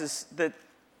realize is that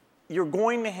you're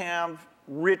going to have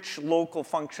rich local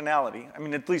functionality. I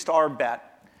mean, at least our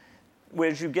bet.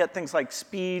 As you get things like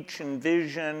speech and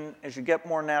vision, as you get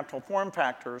more natural form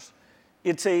factors,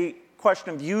 it's a question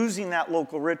of using that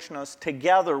local richness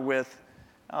together with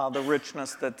the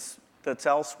richness that's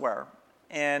elsewhere.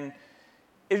 And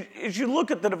as you look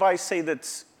at the device, say,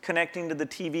 that's connecting to the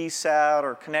TV set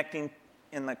or connecting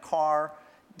in the car,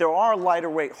 there are lighter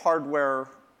weight hardware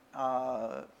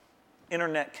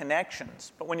internet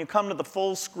connections. But when you come to the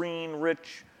full screen,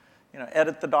 rich,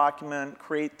 edit the document,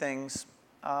 create things,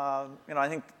 I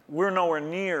think we're nowhere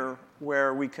near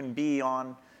where we can be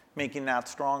on making that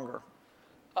stronger.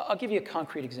 I'll give you a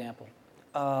concrete example.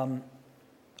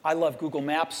 I love Google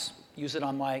Maps, use it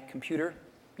on my computer,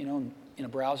 in a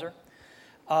browser.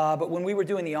 But when we were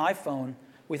doing the iPhone,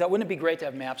 we thought, wouldn't it be great to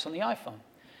have maps on the iPhone?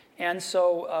 And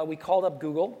so we called up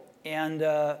Google, and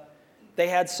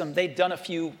they'd done a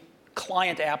few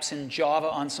client apps in Java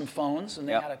on some phones, and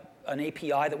they had an API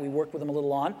that we worked with them a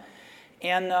little on.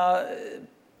 And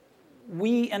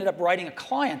we ended up writing a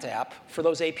client app for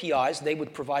those APIs. They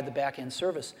would provide the back-end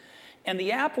service. And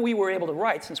the app we were able to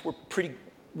write, since we're pretty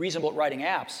reasonable at writing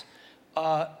apps,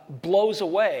 blows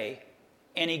away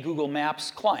any Google Maps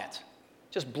client.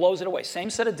 Just blows it away. Same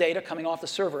set of data coming off the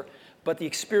server, but the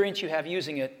experience you have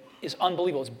using it is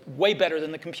unbelievable. It's way better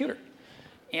than the computer.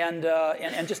 And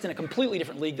just in a completely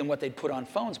different league than what they'd put on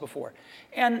phones before.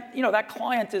 And that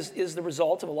client is the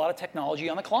result of a lot of technology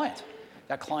on the client,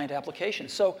 that client application.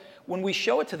 So when we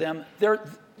show it to them,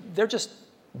 they're just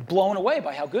blown away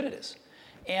by how good it is.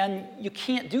 And you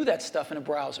can't do that stuff in a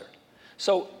browser.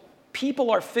 So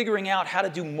people are figuring out how to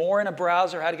do more in a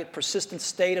browser, how to get persistent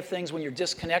state of things when you're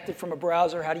disconnected from a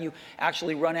browser, how do you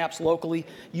actually run apps locally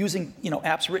using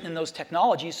apps written in those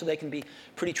technologies so they can be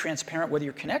pretty transparent whether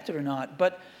you're connected or not.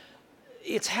 But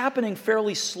it's happening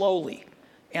fairly slowly,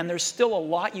 and there's still a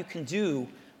lot you can do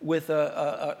with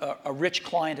a rich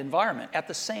client environment. At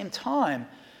the same time,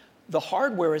 the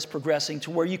hardware is progressing to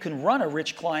where you can run a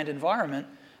rich client environment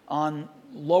on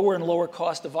lower and lower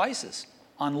cost devices,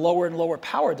 on lower and lower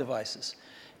power devices.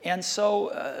 And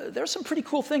so there's some pretty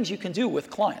cool things you can do with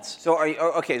clients. So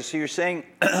so you're saying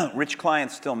rich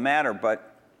clients still matter,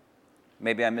 but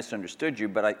maybe I misunderstood you,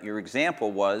 but your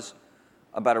example was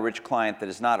about a rich client that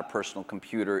is not a personal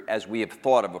computer as we have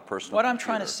thought of a personal What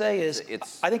computer. I'm trying to say is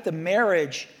I think the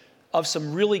marriage of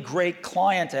some really great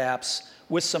client apps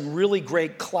with some really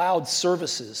great cloud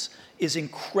services is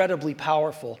incredibly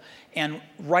powerful, and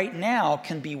right now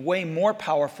can be way more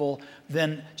powerful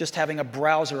than just having a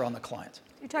browser on the client.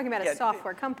 You're talking about a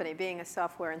software company being a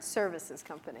software and services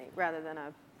company rather than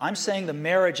a... I'm saying the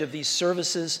marriage of these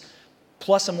services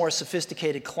plus a more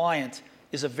sophisticated client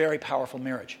is a very powerful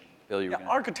marriage. Bill, you were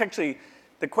architecturally,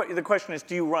 the question is,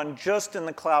 do you run just in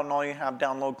the cloud and all you have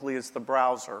down locally is the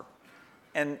browser?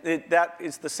 And that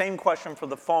is the same question for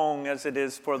the phone as it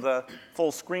is for the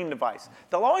full screen device.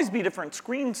 There'll always be different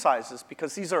screen sizes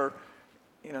because these are,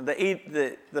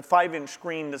 the 5-inch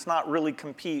screen does not really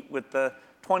compete with the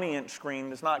 20-inch screen,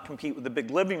 does not compete with the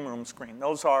big living room screen.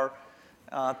 Those are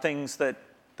things that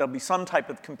there'll be some type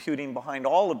of computing behind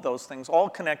all of those things, all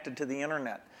connected to the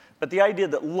internet. But the idea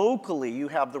that locally you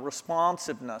have the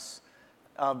responsiveness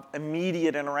of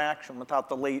immediate interaction without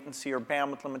the latency or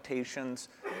bandwidth limitations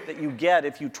that you get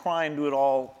if you try and do it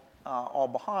all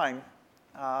behind,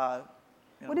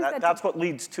 that's what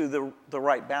leads to the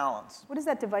right balance. What does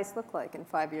that device look like in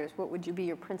 5 years? What would be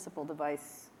your principal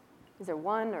device? Is there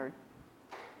one or?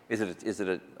 Is it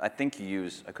a, I think you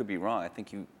use, I could be wrong, I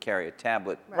think you carry a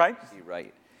tablet. Right.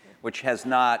 Right. Which has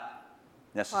not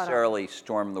necessarily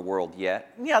stormed the world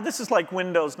yet. Yeah, this is like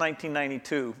Windows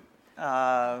 1992,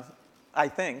 I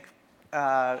think.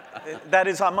 That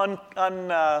is, I'm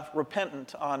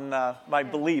unrepentant on my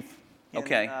belief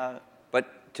in,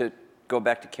 but to go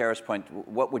back to Kara's point,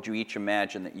 what would you each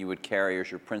imagine that you would carry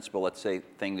as your principal, let's say,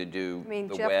 thing to do? I mean,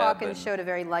 the Jeff web Hawkins showed a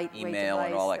very lightweight email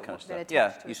device and all that kind of stuff.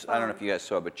 Yeah, I don't know if you guys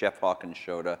saw, but Jeff Hawkins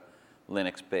showed a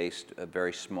Linux-based, a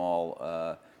very small,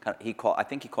 I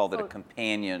think he called it a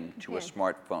companion to a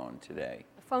smartphone today.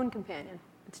 A phone companion.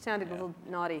 It sounded a little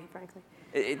naughty, frankly.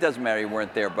 It doesn't matter, you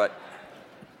weren't there, but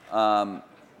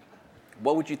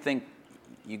what would you think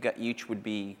each would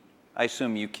be? I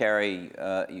assume you carry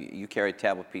a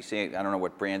tablet PC. I don't know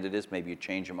what brand it is. Maybe you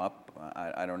change them up.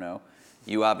 I don't know.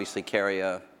 You obviously carry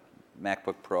a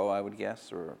MacBook Pro, I would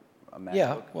guess, or a MacBook.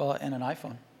 Yeah, well, and an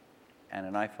iPhone. And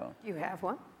an iPhone. You have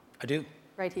one? I do.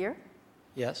 Right here?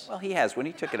 Yes. Well, he has one.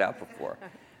 He took it out before.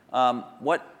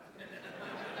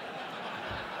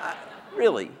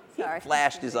 Really? Sorry. He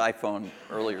flashed his iPhone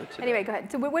earlier today. Anyway, go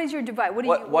ahead. So what is your device?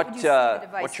 What would you say the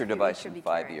device what's your really device should in be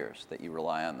 5 carrying? years that you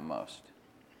rely on the most?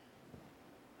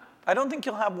 I don't think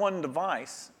you'll have one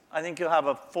device. I think you'll have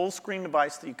a full screen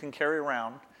device that you can carry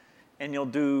around, and you'll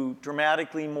do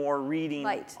dramatically more reading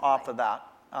off of that.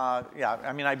 Yeah,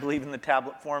 I mean, I believe in the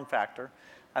tablet form factor.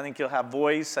 I think you'll have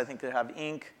voice. I think you'll have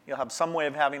ink. You'll have some way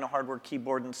of having a hardware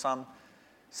keyboard and some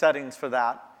settings for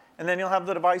that. And then you'll have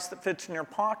the device that fits in your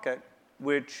pocket,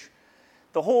 which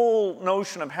the whole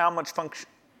notion of how much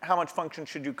function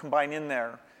should you combine in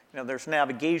there. There's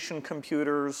navigation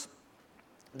computers,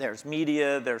 there's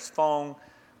media, there's phone.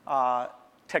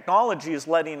 Technology is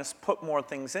letting us put more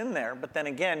things in there, but then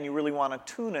again, you really want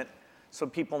to tune it so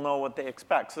people know what they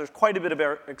expect. So there's quite a bit of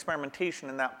experimentation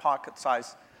in that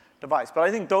pocket-sized device. But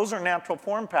I think those are natural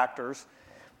form factors,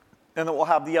 and that we'll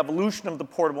have the evolution of the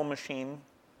portable machine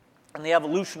and the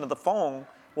evolution of the phone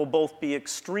will both be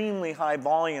extremely high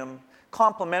volume,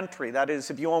 complementary. That is,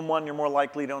 if you own one, you're more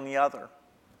likely to own the other.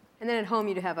 And then at home,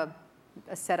 you'd have a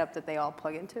setup that they all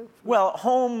plug into? Well, at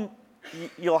home,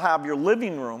 you'll have your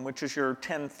living room, which is your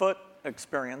 10-foot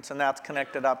experience, and that's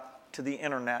connected up to the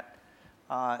internet.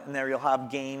 And there you'll have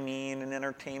gaming and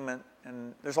entertainment.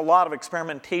 And there's a lot of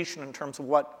experimentation in terms of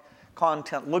what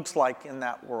content looks like in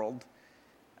that world.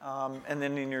 And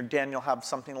then in your den, you'll have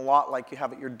something a lot like you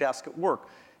have at your desk at work.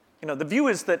 You know, the view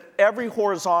is that every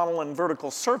horizontal and vertical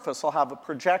surface will have a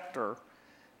projector,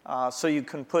 so you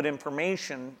can put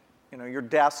information. You know, your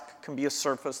desk can be a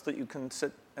surface that you can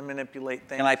sit and manipulate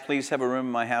things. Can I please have a room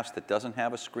in my house that doesn't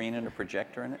have a screen and a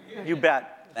projector in it? You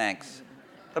bet. Thanks.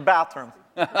 The bathroom.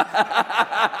 Well,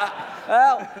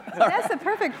 That's the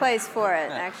perfect place for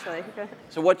it, actually.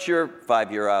 so what's your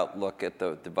 5-year outlook at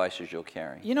the devices you'll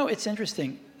carry? You know, it's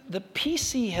interesting. The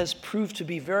PC has proved to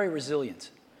be very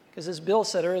resilient. Because as Bill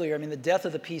said earlier, I mean, the death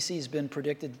of the PC has been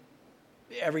predicted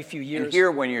every few years. And here,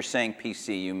 when you're saying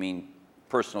PC, you mean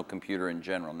personal computer in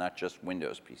general, not just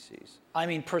Windows PCs. I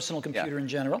mean personal computer in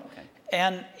general. Okay.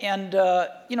 And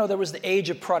you know, there was the age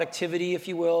of productivity, if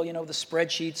you will, you know, the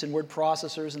spreadsheets and word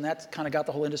processors, and that kind of got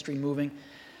the whole industry moving.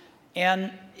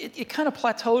 And it kind of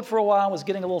plateaued for a while, was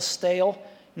getting a little stale,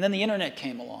 and then the internet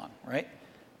came along, right?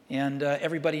 And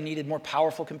everybody needed more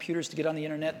powerful computers to get on the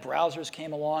internet. Browsers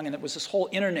came along, and it was this whole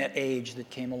internet age that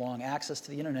came along, access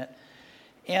to the internet.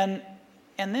 And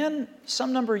then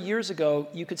some number of years ago,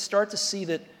 you could start to see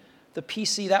that the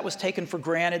PC, that was taken for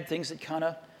granted. Things had kind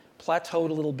of plateaued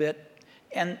a little bit,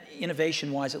 and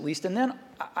innovation-wise at least. And then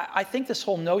I think this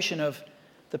whole notion of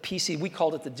the PC, we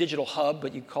called it the digital hub,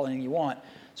 but you can call it anything you want,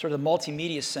 sort of the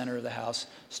multimedia center of the house,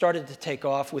 started to take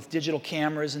off with digital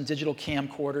cameras and digital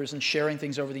camcorders and sharing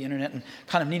things over the internet and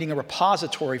kind of needing a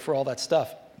repository for all that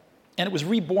stuff. And it was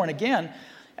reborn again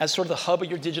as sort of the hub of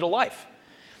your digital life.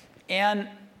 And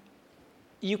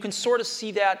you can sort of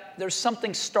see that there's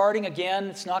something starting again.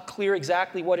 It's not clear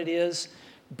exactly what it is,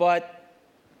 but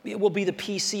it will be the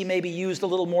PC maybe used a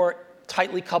little more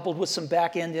tightly coupled with some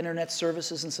back-end internet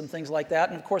services and some things like that.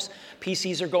 And of course,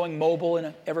 PCs are going mobile in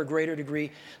an ever greater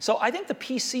degree. So I think the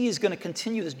PC is going to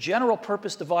continue, this general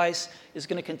purpose device is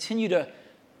going to continue to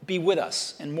be with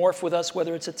us and morph with us,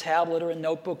 whether it's a tablet or a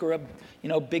notebook or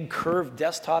a big curved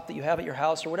desktop that you have at your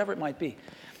house or whatever it might be.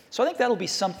 So I think that'll be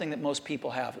something that most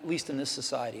people have, at least in this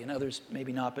society. And others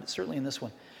maybe not, but certainly in this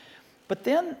one. But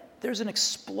then there's an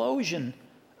explosion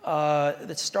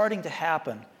that's starting to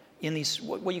happen in these,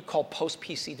 what you call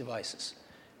post-PC devices,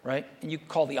 right? And you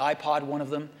call the iPod one of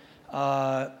them.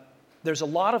 There's a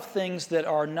lot of things that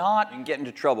are not... You can get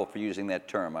into trouble for using that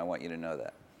term. I want you to know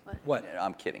that. What?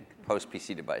 I'm kidding.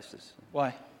 Post-PC devices.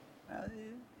 Why?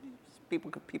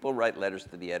 People write letters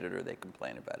to the editor. They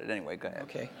complain about it. Anyway, go ahead.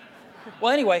 Okay.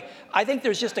 Well, anyway, I think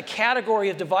there's just a category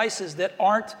of devices that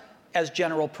aren't as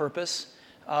general purpose,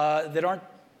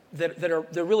 they're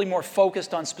really more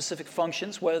focused on specific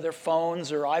functions, whether they're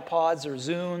phones or iPods or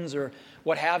Zunes or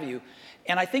what have you.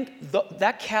 And I think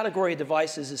that category of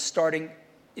devices is going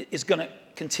to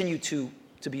continue to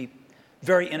be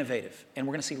very innovative, and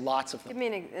we're going to see lots of them. Give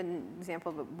me an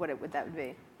example of what that would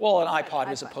be. Well, an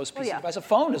iPod is a post-PC device. A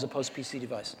phone is a post-PC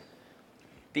device.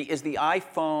 Is the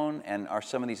iPhone and are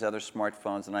some of these other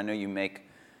smartphones, and I know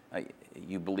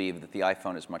you believe that the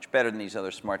iPhone is much better than these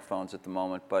other smartphones at the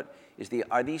moment, but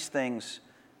are these things,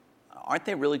 aren't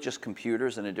they really just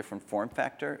computers in a different form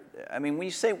factor? I mean, when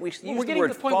you use the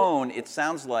word phone, it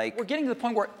sounds like... We're getting to the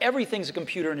point where everything's a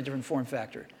computer in a different form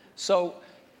factor. So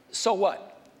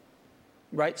what?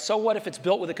 Right? So what if it's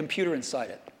built with a computer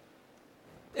inside it?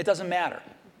 It doesn't matter.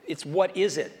 It's what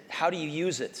is it? How do you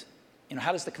use it?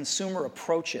 How does the consumer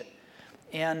approach it?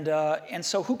 And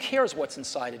so who cares what's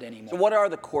inside it anymore? So what are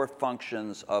the core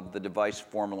functions of the device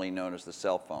formerly known as the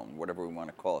cell phone, whatever we want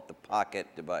to call it, the pocket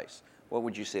device? What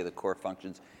would you say the core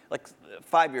functions? Like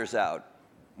 5 years out,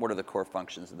 what are the core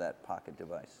functions of that pocket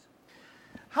device?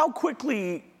 How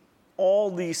quickly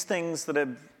all these things that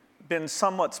have been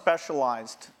somewhat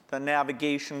specialized, the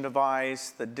navigation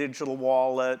device, the digital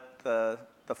wallet, the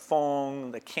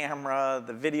phone, the camera,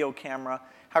 the video camera,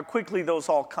 how quickly those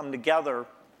all come together,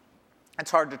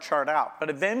 it's hard to chart out. But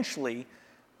eventually,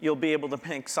 you'll be able to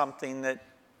make something that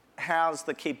has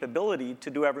the capability to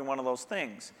do every one of those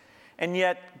things. And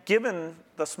yet, given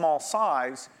the small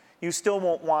size, you still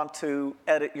won't want to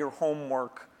edit your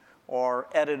homework or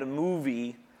edit a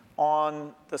movie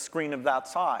on the screen of that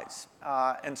size.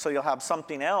 And so you'll have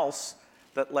something else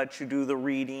that lets you do the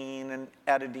reading and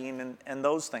editing and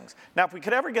those things. Now, if we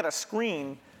could ever get a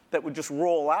screen that would just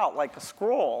roll out like a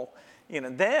scroll,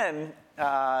 then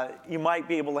you might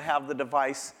be able to have the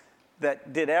device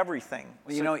that did everything.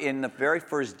 Well, in the very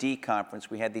first D conference,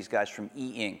 we had these guys from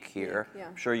E-Ink here. Yeah.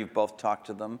 I'm sure you've both talked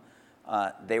to them.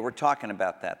 They were talking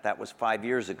about that. That was 5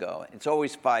 years ago. It's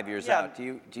always 5 years out. Do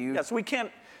you? Yes, we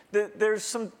can't. There's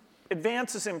some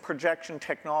advances in projection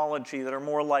technology that are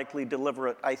more likely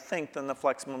deliberate, I think, than the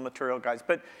flexible material guys.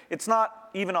 But it's not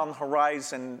even on the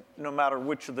horizon, no matter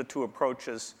which of the two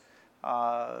approaches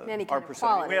Any kind our of percentage.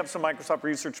 quality. We have some Microsoft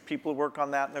research people who work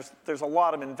on that, and there's a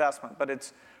lot of investment, but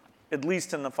it's at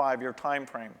least in the 5-year time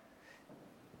frame.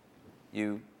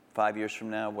 You, 5 years from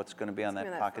now, what's going to be on What's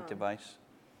that gonna be on that pocket phone? device?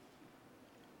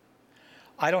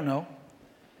 I don't know.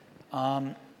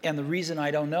 And the reason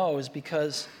I don't know is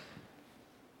because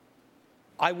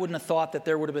I wouldn't have thought that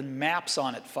there would have been maps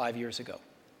on it 5 years ago.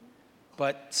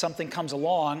 But something comes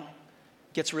along,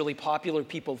 gets really popular,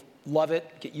 people love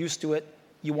it, get used to it,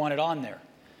 you want it on there.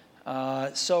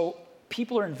 So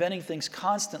people are inventing things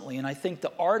constantly, and I think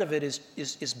the art of it is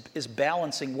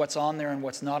balancing what's on there and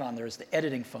what's not on there, is the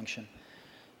editing function.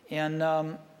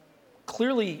 And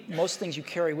clearly, most things you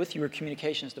carry with you are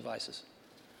communications devices.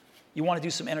 You want to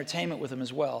do some entertainment with them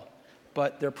as well,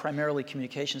 but they're primarily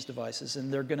communications devices,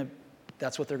 and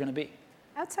that's what they're going to be.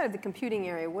 Outside of the computing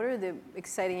area, what are the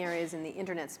exciting areas in the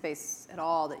internet space at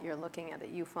all that you're looking at that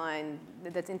you find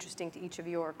that's interesting to each of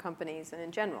your companies and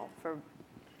in general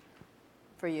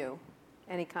for you?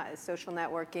 Any kind of social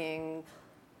networking,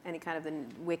 any kind of the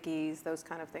wikis, those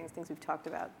kind of things we've talked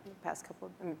about in the past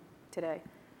today,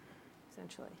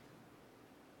 essentially.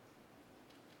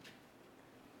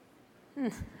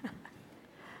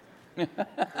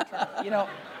 You know,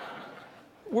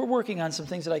 we're working on some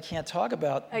things that I can't talk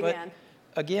about. Again.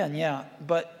 Again, yeah.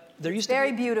 But there used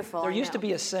Very to be, beautiful. There I used to know.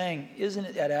 be a saying, isn't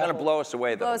it, at It's going to Apple? blow us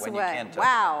away, though, Blow us when away. you can't touch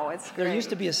Wow, it's great. There used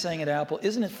to be a saying at Apple,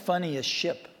 isn't it funny a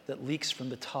ship that leaks from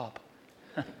the top?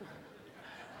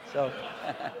 So,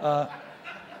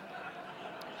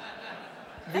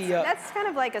 That's kind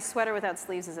of like a sweater without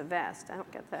sleeves is a vest. I don't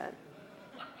get that.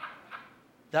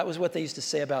 that was what they used to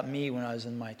say about me when I was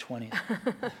in my 20s.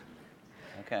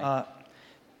 Okay.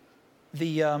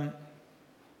 There's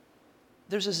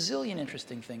a zillion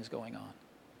interesting things going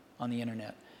on the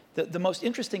internet. The most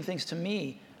interesting things to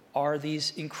me are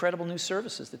these incredible new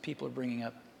services that people are bringing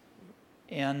up.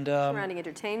 And Surrounding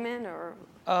entertainment or?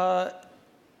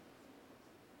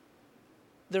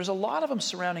 there's a lot of them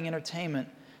surrounding entertainment,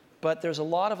 but there's a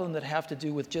lot of them that have to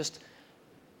do with just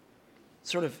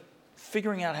sort of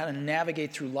figuring out how to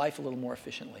navigate through life a little more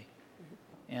efficiently.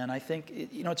 And I think,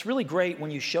 it's really great when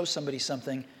you show somebody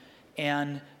something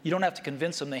and you don't have to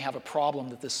convince them they have a problem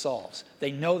that this solves.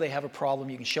 They know they have a problem.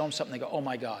 You can show them something, they go, oh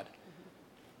my God,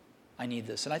 I need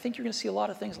this. And I think you're going to see a lot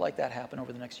of things like that happen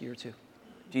over the next year or two.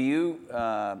 Do you,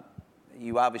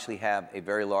 you obviously have a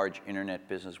very large internet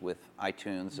business with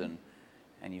iTunes,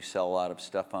 and you sell a lot of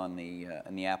stuff on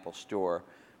in the Apple Store.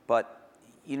 But,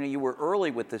 you were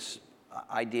early with this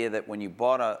idea that when you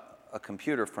bought a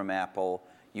computer from Apple,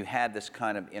 you had this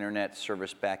kind of internet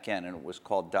service back end, and it was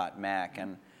called .Mac.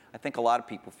 And I think a lot of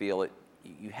people feel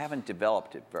you haven't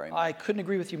developed it very much. I couldn't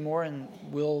agree with you more, and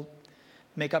we'll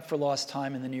make up for lost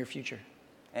time in the near future.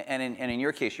 And in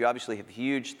your case, you obviously have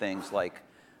huge things like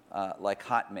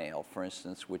Hotmail, for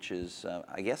instance, which is,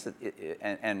 I guess,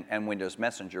 and Windows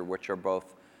Messenger, which are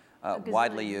both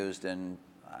widely used, and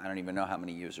I don't even know how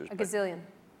many users. A gazillion.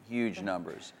 Huge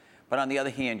numbers. But on the other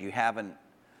hand, you haven't,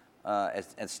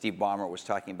 as Steve Ballmer was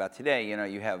talking about today,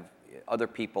 you have other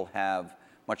people have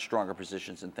much stronger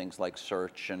positions in things like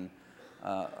search and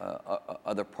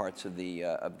other parts of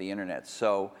the internet.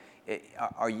 So,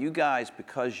 are you guys,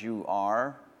 because you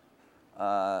are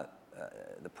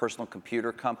the personal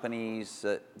computer companies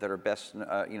that are best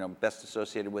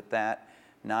associated with that,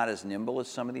 not as nimble as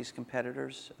some of these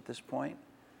competitors at this point?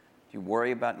 Do you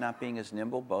worry about not being as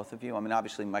nimble, both of you? I mean,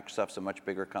 obviously Microsoft's a much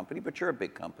bigger company, but you're a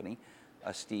big company.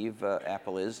 Steve,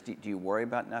 Apple is. Do you worry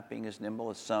about not being as nimble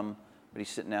as somebody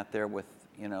sitting out there with,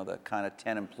 the kind of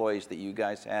 10 employees that you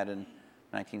guys had in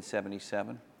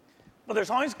 1977? Well, there's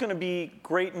always going to be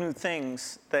great new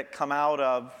things that come out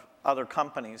of other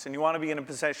companies, and you want to be in a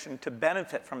position to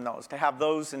benefit from those, to have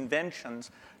those inventions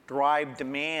drive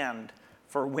demand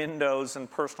for Windows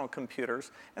and personal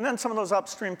computers, and then some of those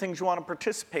upstream things you want to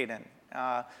participate in.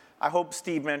 I hope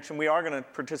Steve mentioned we are going to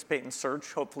participate in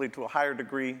search, hopefully to a higher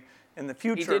degree in the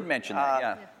future. He did mention that,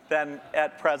 yeah. Than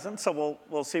at present, so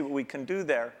we'll see what we can do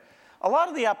there. A lot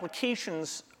of the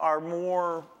applications are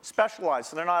more specialized,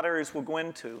 so they're not areas we'll go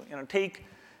into. Take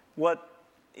what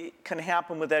can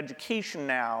happen with education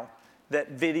now, that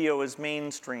video is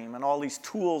mainstream, and all these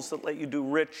tools that let you do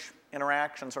rich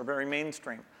interactions are very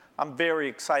mainstream. I'm very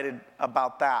excited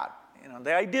about that.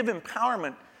 The idea of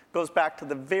empowerment goes back to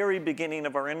the very beginning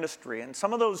of our industry, and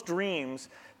some of those dreams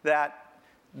that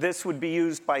this would be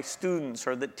used by students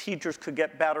or that teachers could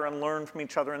get better and learn from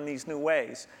each other in these new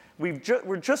ways.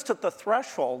 We're just at the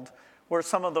threshold where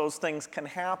some of those things can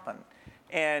happen.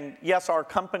 And yes, our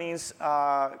companies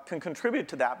can contribute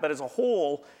to that, but as a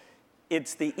whole,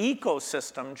 it's the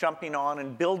ecosystem jumping on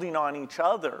and building on each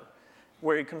other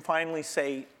where you can finally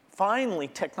finally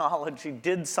technology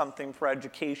did something for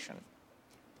education.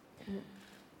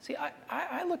 See,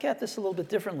 I look at this a little bit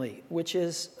differently, which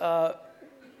is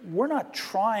we're not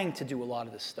trying to do a lot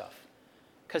of this stuff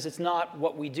because it's not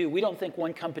what we do. We don't think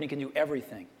one company can do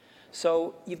everything.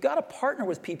 So you've got to partner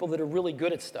with people that are really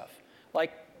good at stuff.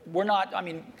 Like, we're not, I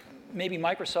mean, maybe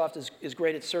Microsoft is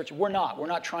great at search. We're not. We're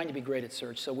not trying to be great at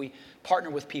search. So we partner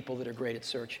with people that are great at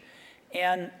search.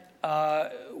 And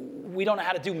we don't know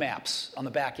how to do maps on the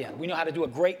back end. We know how to do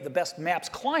the best maps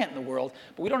client in the world,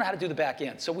 but we don't know how to do the back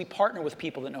end. So we partner with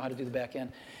people that know how to do the back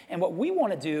end. And what we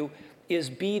want to do is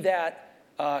be that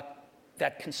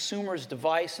consumer's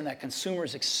device and that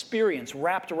consumer's experience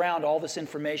wrapped around all this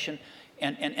information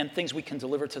and things we can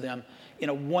deliver to them in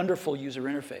a wonderful user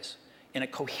interface, in a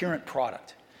coherent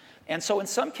product. And so in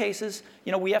some cases,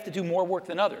 we have to do more work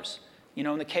than others.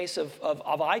 In the case of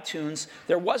iTunes,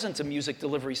 there wasn't a music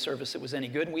delivery service that was any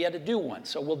good, and we had to do one,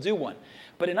 so we'll do one.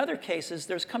 But in other cases,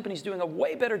 there's companies doing a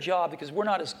way better job because we're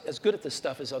not as good at this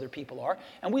stuff as other people are,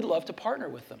 and we'd love to partner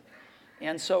with them.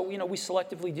 And so, we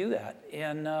selectively do that.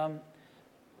 And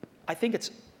I think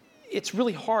it's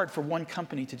really hard for one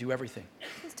company to do everything.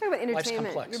 Let's talk about entertainment. Life's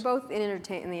complex. You're both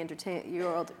in the entertainment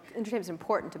world. Entertainment is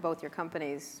important to both your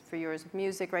companies. For yours,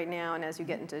 music right now, and as you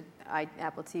get into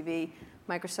Apple TV,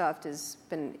 Microsoft has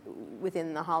been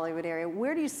within the Hollywood area.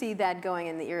 Where do you see that going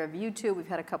in the era of YouTube? We've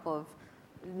had a couple of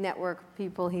network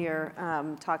people here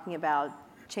talking about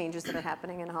changes that are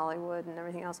happening in Hollywood and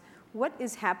everything else. What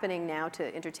is happening now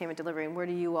to entertainment delivery, and where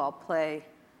do you all play?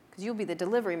 Because you'll be the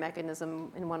delivery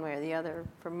mechanism in one way or the other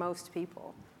for most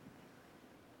people.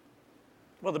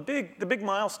 Well, the big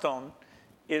milestone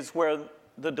is where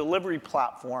the delivery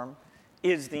platform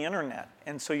is the internet.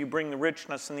 And so you bring the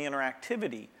richness and the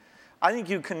interactivity. I think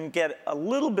you can get a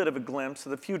little bit of a glimpse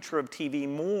of the future of TV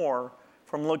more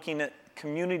from looking at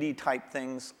community type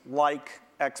things like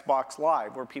Xbox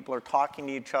Live, where people are talking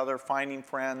to each other, finding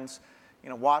friends,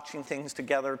 watching things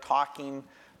together, talking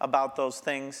about those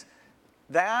things.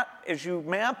 That, as you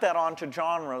map that onto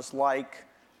genres like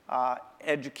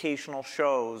educational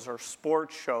shows or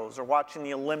sports shows or watching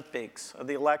the Olympics or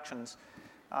the elections,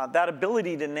 that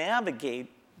ability to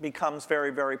navigate becomes very,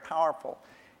 very powerful.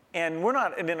 And we're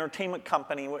not an entertainment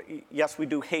company. Yes, we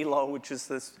do Halo, which is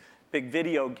this big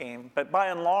video game, but by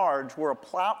and large, we're a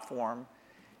platform.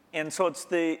 And so it's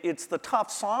the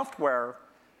tough software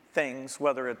things,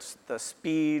 whether it's the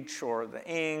speech or the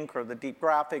ink or the deep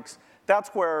graphics, that's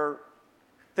where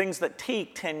things that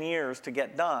take 10 years to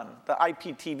get done, the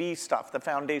IPTV stuff, the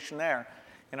foundation there,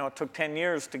 it took 10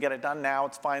 years to get it done. Now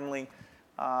it's finally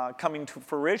coming to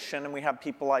fruition, and we have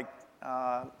people like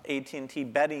AT&T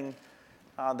betting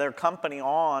their company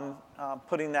on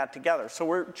putting that together. So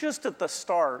we're just at the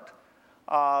start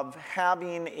of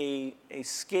having a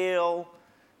scale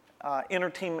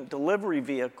entertainment delivery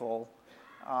vehicle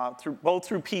both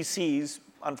through PCs,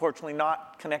 unfortunately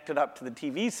not connected up to the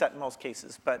TV set in most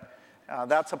cases, but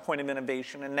that's a point of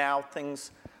innovation. And now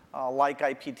things like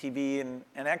IPTV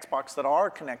and Xbox that are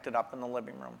connected up in the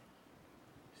living room.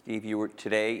 Steve, you were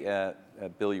today,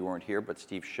 Bill, you weren't here, but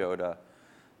Steve showed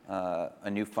a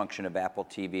new function of Apple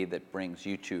TV that brings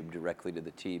YouTube directly to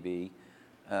the TV.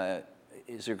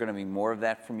 Is there going to be more of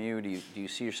that from you? Do you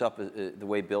see yourself, the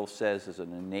way Bill says, as an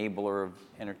enabler of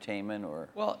entertainment? Or,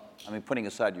 well, putting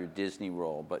aside your Disney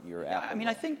role, but your Apple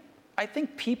role. I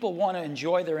think people want to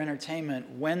enjoy their entertainment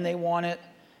when they want it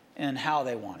and how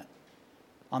they want it,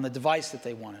 on the device that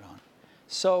they want it on.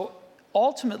 So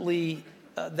ultimately,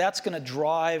 that's going to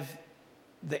drive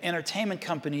the entertainment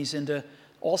companies into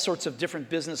all sorts of different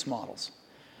business models.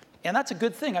 And that's a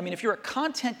good thing. If you're a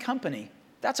content company,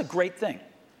 that's a great thing.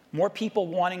 More people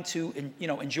wanting to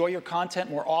enjoy your content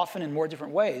more often in more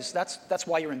different ways, that's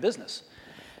why you're in business.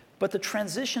 But the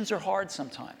transitions are hard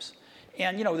sometimes.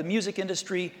 And the music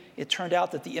industry, it turned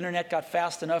out that the internet got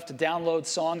fast enough to download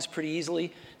songs pretty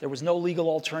easily. There was no legal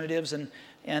alternatives,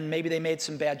 and maybe they made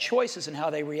some bad choices in how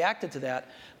they reacted to that.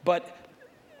 But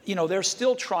they're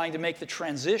still trying to make the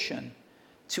transition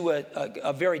to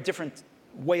a very different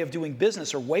way of doing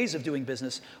business or ways of doing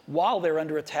business while they're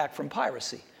under attack from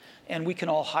piracy. And we can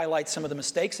all highlight some of the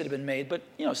mistakes that have been made, but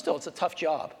still, it's a tough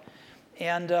job.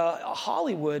 And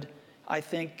Hollywood, I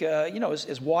think,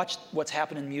 has watched what's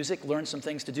happened in music, learned some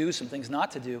things to do, some things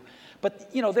not to do.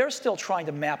 But they're still trying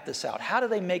to map this out. How do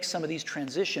they make some of these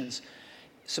transitions,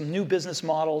 some new business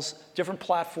models, different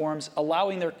platforms,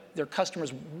 allowing their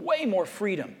customers way more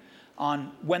freedom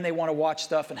on when they want to watch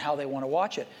stuff and how they want to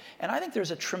watch it. And I think there's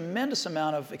a tremendous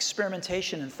amount of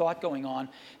experimentation and thought going on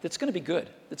that's going to be good.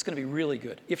 That's going to be really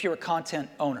good if you're a content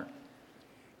owner.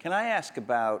 Can I ask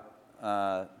about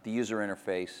the user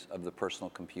interface of the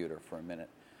personal computer for a minute?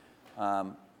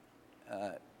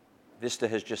 Vista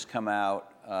has just come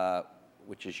out,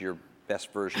 which is your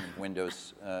best version of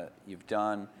Windows you've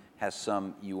done, has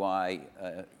some UI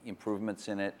improvements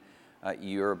in it.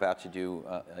 You're about to do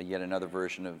yet another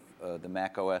version of the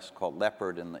Mac OS called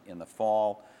Leopard in the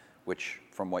fall, which,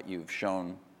 from what you've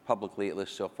shown publicly, at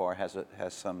least so far, has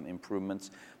some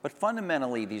improvements. But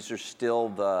fundamentally, these are still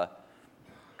the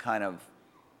kind of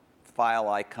file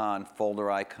icon, folder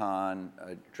icon,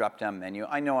 drop-down menu.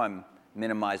 I know I'm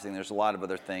minimizing. There's a lot of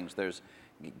other things. There's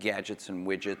gadgets and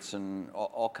widgets and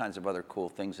all kinds of other cool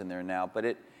things in there now.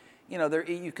 But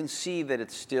you can see that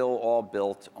it's still all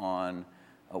built on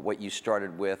what you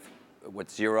started with, what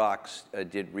Xerox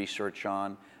did research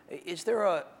on. Is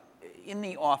there in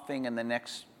the offing in the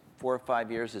next 4 or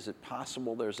 5 years, is it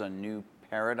possible there's a new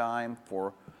paradigm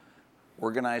for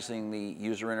organizing the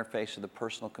user interface of the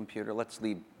personal computer? Let's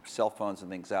leave cell phones and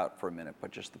things out for a minute,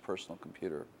 but just the personal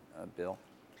computer, Bill.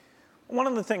 One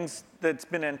of the things that's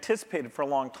been anticipated for a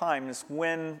long time is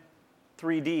when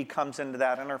 3D comes into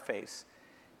that interface.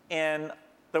 And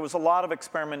there was a lot of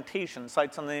experimentation,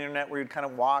 sites on the internet where you'd kind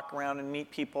of walk around and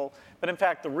meet people. But in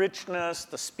fact, the richness,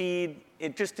 the speed,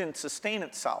 it just didn't sustain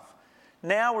itself.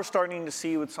 Now we're starting to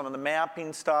see with some of the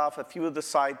mapping stuff, a few of the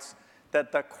sites,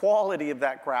 that the quality of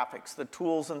that graphics, the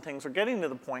tools and things are getting to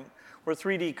the point where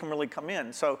 3D can really come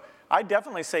in. So I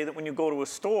definitely say that when you go to a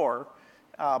store,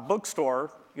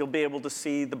 bookstore, you'll be able to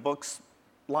see the books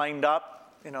lined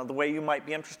up, the way you might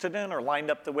be interested in, or lined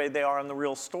up the way they are in the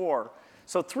real store.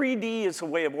 So 3D is a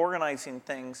way of organizing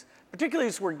things, particularly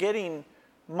as we're getting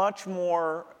much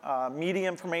more media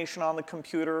information on the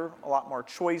computer, a lot more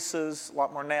choices, a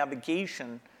lot more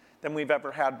navigation than we've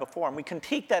ever had before. And we can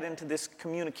take that into this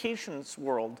communications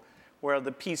world where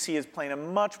the PC is playing a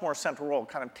much more central role,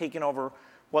 kind of taking over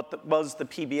what was the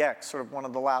PBX, sort of one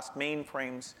of the last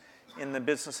mainframes in the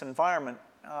business environment.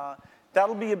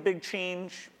 That'll be a big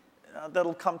change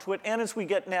that'll come to it. And as we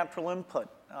get natural input,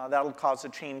 that'll cause a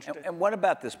change. And what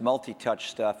about this multi-touch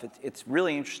stuff? It's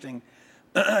really interesting.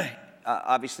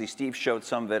 Obviously, Steve showed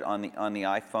some of it on the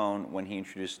iPhone when he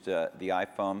introduced the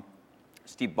iPhone.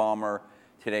 Steve Ballmer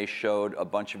today showed a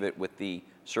bunch of it with the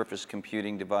Surface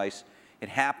computing device. It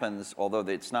happens, although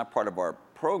it's not part of our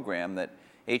program, that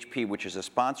HP, which is a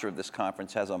sponsor of this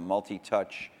conference, has a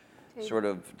multi-touch sort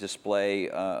of display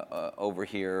over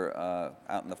here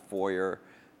out in the foyer.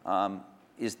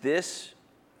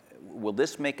 Will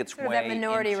this make its way into... That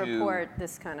Minority Report,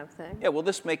 this kind of thing. Yeah, will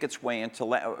this make its way into,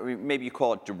 maybe you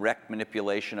call it direct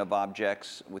manipulation of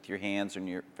objects with your hands and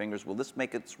your fingers. Will this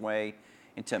make its way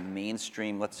into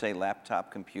mainstream, let's say,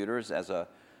 laptop computers as a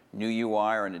new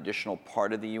UI or an additional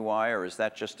part of the UI, or is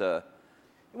that just a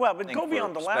but go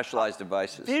beyond the laptop. Specialized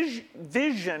devices?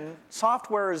 Vision,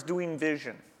 software is doing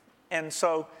vision. And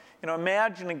so,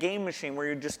 imagine a game machine where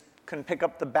you just can pick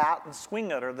up the bat and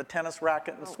swing it, or the tennis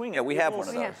racket and swing it. Yeah, we have one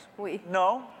of those.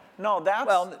 No,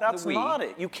 that's not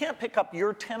it. You can't pick up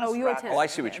your tennis racket I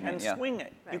see what you mean. and swing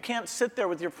it. Right. You can't sit there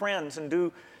with your friends and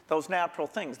do those natural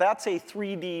things. That's a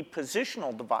 3D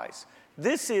positional device.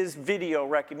 This is video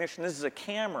recognition. This is a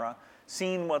camera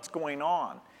seeing what's going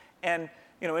on. And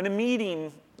in a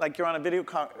meeting, like you're on a video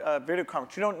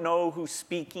conference, you don't know who's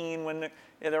speaking when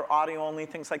they're audio only,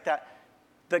 things like that.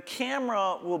 The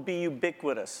camera will be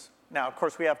ubiquitous. Now, of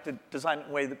course, we have to design it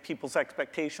in a way that people's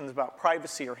expectations about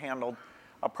privacy are handled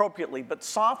appropriately. But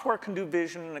software can do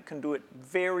vision, and it can do it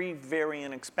very, very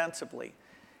inexpensively.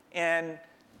 And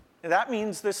that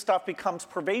means this stuff becomes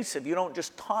pervasive. You don't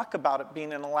just talk about it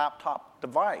being in a laptop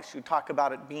device. You talk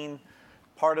about it being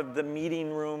part of the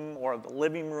meeting room or the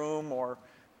living room or...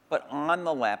 But on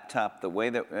the laptop, the way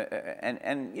that,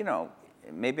 and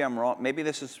maybe I'm wrong, maybe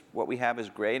this is what we have is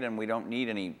great and we don't need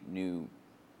any new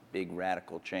big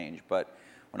radical change. But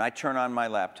when I turn on my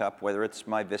laptop, whether it's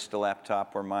my Vista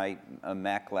laptop or my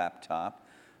Mac laptop,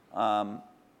 there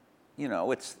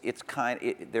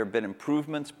have been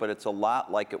improvements, but it's a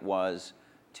lot like it was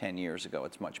 10 years ago.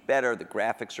 It's much better. The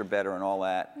graphics are better and all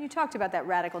that. You talked about that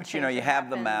radical change. You have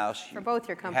the mouse. For both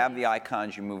your companies. You have the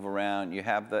icons you move around. You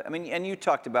have and you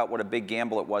talked about what a big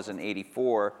gamble it was in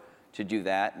 '84 to do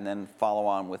that and then follow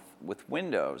on with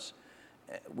Windows.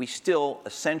 We still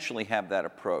essentially have that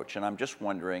approach, and I'm just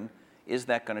wondering, is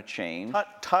that going to change?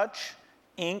 Touch,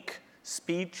 ink,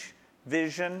 speech,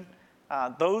 vision,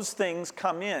 those things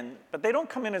come in, but they don't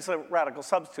come in as a radical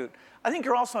substitute. I think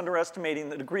you're also underestimating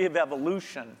the degree of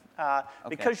evolution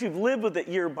because you've lived with it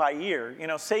year by year.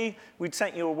 Say we'd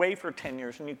sent you away for 10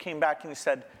 years and you came back and you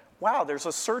said, wow, there's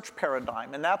a search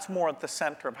paradigm, and that's more at the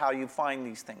center of how you find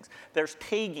these things. There's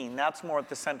tagging, that's more at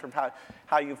the center of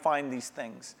how you find these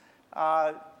things.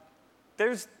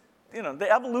 There's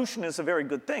the evolution is a very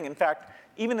good thing. In fact,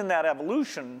 even in that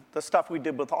evolution, the stuff we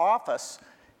did with Office,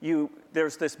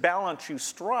 there's this balance you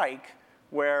strike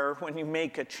where when you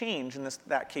make a change, in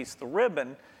that case the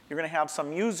ribbon, you're going to have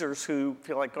some users who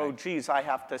feel like, oh, geez, I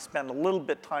have to spend a little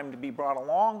bit time to be brought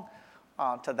along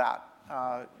to that.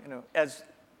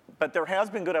 But there has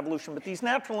been good evolution. But these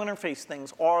natural interface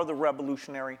things are the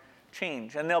revolutionary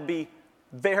change, and they'll be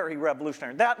very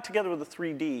revolutionary. That together with the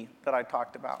 3D that I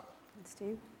talked about. And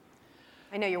Steve?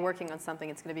 I know you're working on something.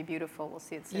 It's going to be beautiful. We'll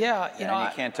see it soon. Yeah,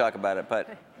 You can't talk about it,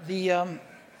 but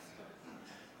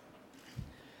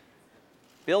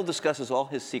Bill discusses all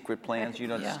his secret plans. You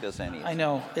don't discuss any of them. I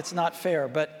know, it's not fair,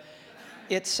 but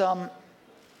it's, I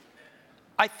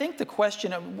think the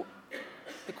question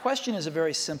is a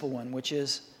very simple one, which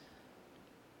is,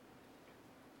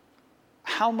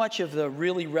 how much of the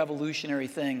really revolutionary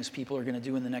things people are going to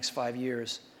do in the next 5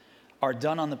 years are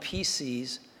done on the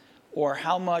PCs, or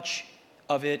how much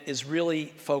of it is really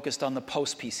focused on the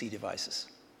post-PC devices?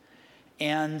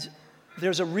 And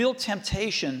there's a real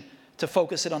temptation to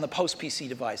focus it on the post-PC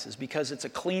devices because it's a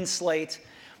clean slate,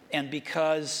 and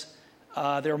because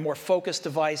they're more focused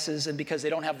devices, and because they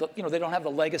don't have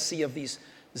the legacy of these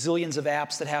zillions of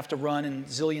apps that have to run in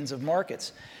zillions of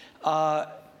markets.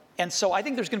 And so I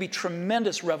think there's going to be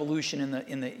tremendous revolution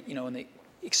in the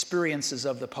experiences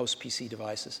of the post-PC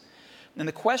devices. And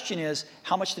the question is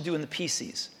how much to do in the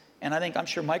PCs. And I'm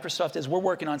sure Microsoft is. We're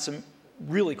working on some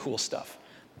really cool stuff,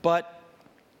 but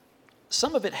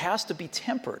some of it has to be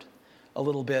tempered a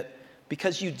little bit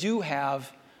because you do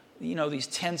have these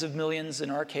tens of millions in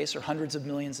our case, or hundreds of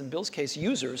millions in Bill's case,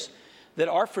 users that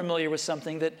are familiar with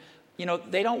something that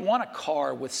they don't want a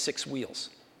car with 6 wheels.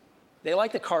 They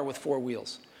like the car with 4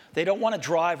 wheels. They don't want to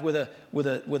drive with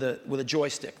a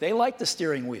joystick. They like the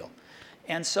steering wheel.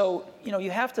 And so,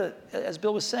 you have to, as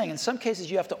Bill was saying, in some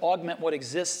cases you have to augment what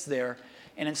exists there,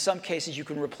 and in some cases you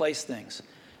can replace things.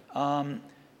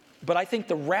 But I think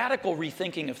the radical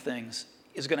rethinking of things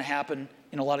is going to happen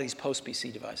in a lot of these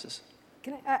post-PC devices.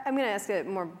 I'm going to ask a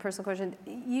more personal question.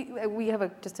 We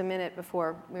have just a minute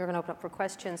before we're going to open up for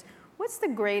questions. What's the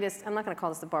greatest, I'm not going to call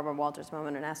this the Barbara Walters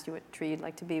moment and ask you what tree you'd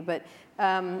like to be, but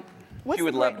what's You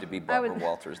would love to be Barbara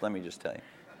Walters, let me just tell you.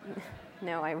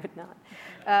 No, I would not.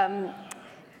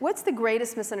 What's the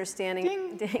greatest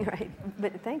misunderstanding? Ding, right.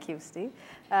 But thank you, Steve.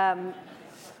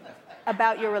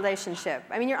 About your relationship.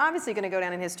 I mean, you're obviously going to go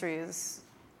down in history as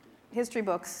history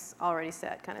books already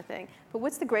said kind of thing. But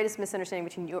what's the greatest misunderstanding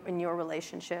between your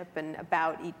relationship and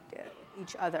about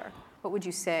each other? What would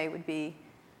you say would be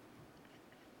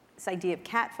this idea of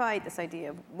catfight, this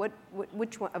idea of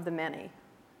which one of the many?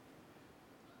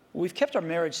 We've kept our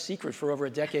marriage secret for over a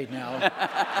decade now.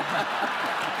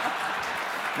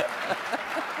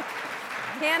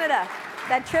 Canada,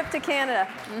 that trip to Canada.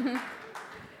 Mm-hmm.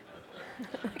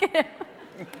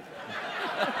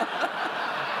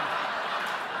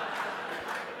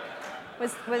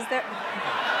 Was there?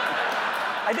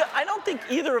 I don't think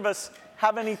either of us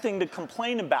have anything to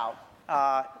complain about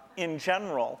in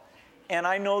general. And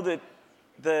I know that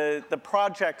the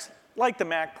projects, like the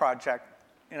Mac project,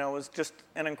 was just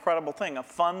an incredible thing, a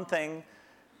fun thing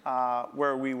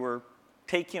where we were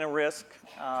taking a risk.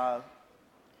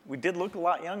 We did look a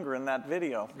lot younger in that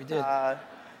video. We did.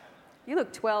 You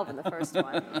look 12 in the first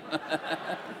one.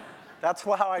 That's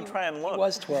how I try and look. He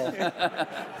was 12.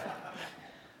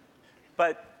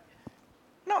 But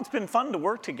no, it's been fun to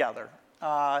work together.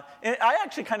 And I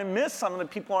actually kind of miss some of the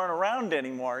people aren't around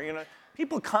anymore.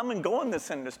 People come and go in this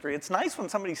industry. It's nice when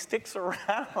somebody sticks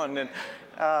around and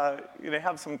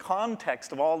have some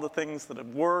context of all the things that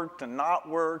have worked and not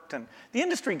worked. And the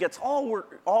industry gets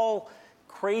all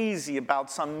crazy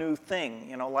about some new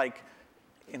thing.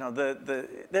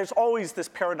 There's always this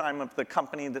paradigm of the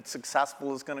company that's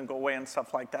successful is going to go away and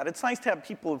stuff like that. It's nice to have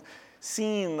people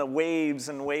seeing the waves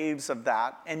and waves of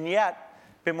that, and yet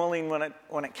been willing when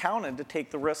it counted to take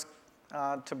the risk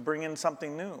to bring in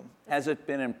something new. Has it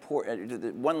been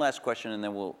important? One last question, and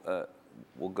then we'll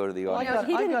go to the audience.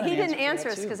 No, he didn't answer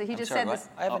us because he just said this.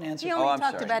 I have an answer. He only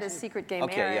talked about his secret gay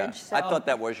marriage. Yeah. So. I thought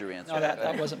that was your answer. No,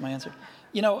 that wasn't my answer.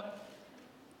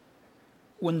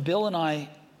 When Bill and I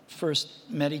first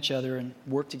met each other and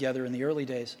worked together in the early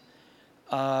days,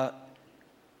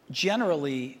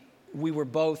 generally, we were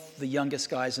both the youngest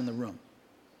guys in the room,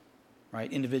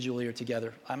 right, individually or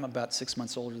together. I'm about 6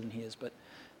 months older than he is, but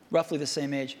roughly the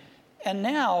same age. And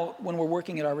now, when we're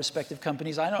working at our respective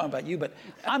companies, I don't know about you, but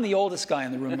I'm the oldest guy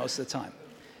in the room most of the time.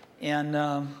 And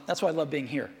that's why I love being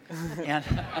here. And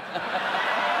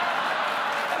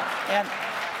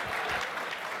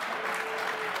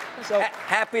so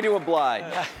happy to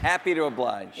oblige. Happy to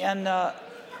oblige. And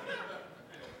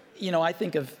you know, I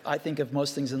think of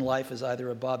most things in life as either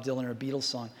a Bob Dylan or a Beatles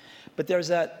song. But there's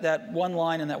that one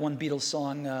line in that one Beatles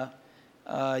song,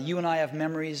 you and I have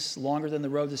memories longer than the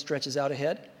road that stretches out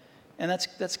ahead. And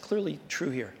that's clearly true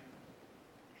here.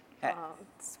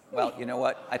 Well, you know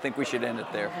what? I think we should end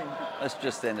it there. Let's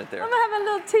just end it there. I'm going to have a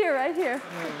little tear right here.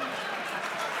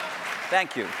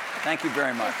 Thank you. Thank you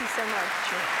very much. Thank you so much.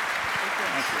 Sure. Thank you.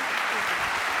 Thank you.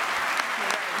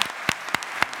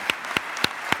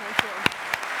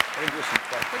 We're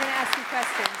going to ask you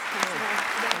questions. Can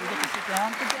we get to sit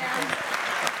down? Sit down.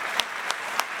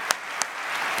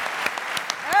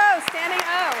 Oh, standing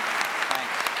O.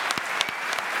 Thanks.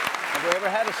 Have we ever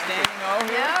had a standing O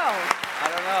here? No. I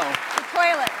don't know. The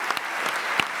toilet.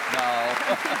 No.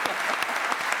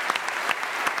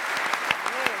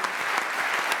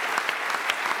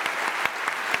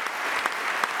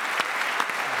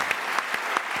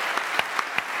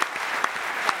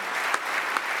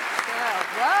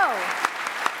 Whoa.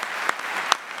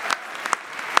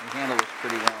 You handled this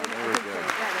pretty well. Very good.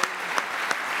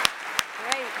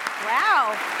 Great.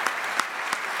 Wow.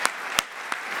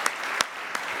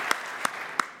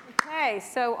 Okay,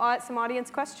 so some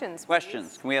audience questions.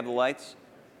 Questions. Can we have the lights?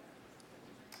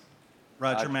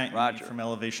 Roger McNamee Roger. from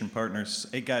Elevation Partners.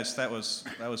 Hey guys, that was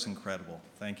incredible.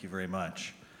 Thank you very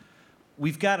much.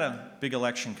 We've got a big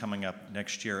election coming up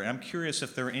next year. I'm curious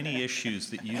if there are any issues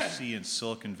that you see in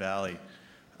Silicon Valley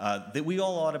that we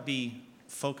all ought to be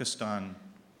focused on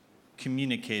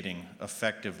communicating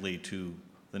effectively to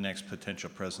the next potential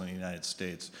president of the United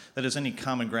States. That is, any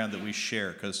common ground that we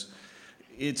share, because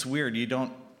it's weird. You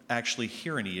don't actually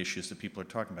hear any issues that people are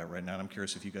talking about right now, and I'm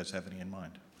curious if you guys have any in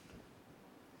mind.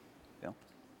 Bill?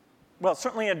 Well,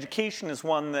 certainly education is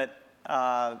one that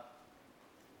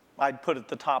I'd put at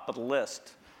the top of the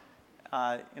list.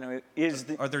 Are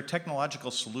there technological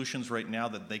solutions right now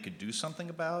that they could do something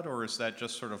about, or is that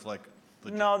just sort of like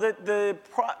legit? No,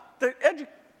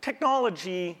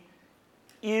 technology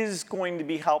is going to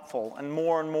be helpful and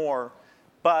more,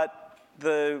 but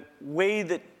the way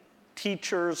that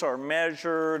teachers are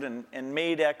measured and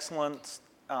made excellent,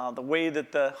 the way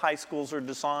that the high schools are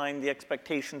designed, the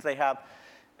expectations they have,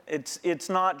 it's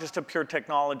not just a pure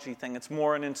technology thing. It's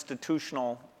more an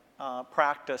institutional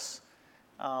practice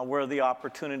where the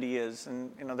opportunity is.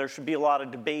 And there should be a lot of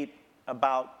debate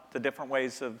about the different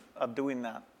ways of doing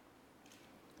that.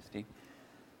 Steve?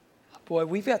 Boy,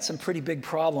 we've got some pretty big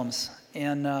problems.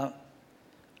 And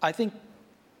I think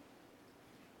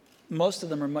most of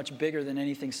them are much bigger than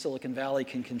anything Silicon Valley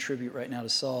can contribute right now to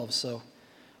solve. So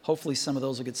hopefully some of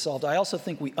those will get solved. I also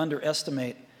think we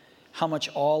underestimate how much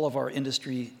all of our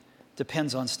industry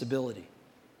depends on stability.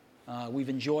 We've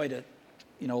enjoyed a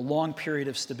long period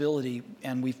of stability,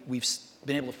 and we've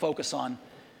been able to focus on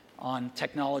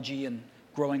technology and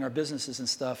growing our businesses and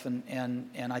stuff, and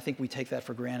I think we take that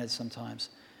for granted sometimes.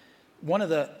 One of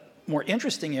the more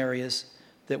interesting areas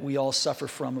that we all suffer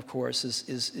from, of course,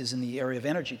 is in the area of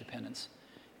energy dependence.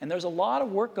 And there's a lot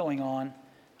of work going on,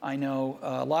 I know,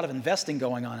 a lot of investing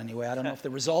going on anyway. I don't know if the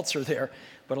results are there,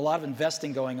 but a lot of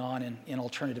investing going on in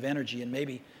alternative energy, and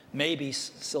maybe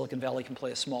Silicon Valley can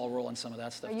play a small role in some of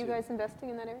that stuff Are you too. guys investing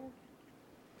in that area?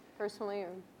 Personally, or?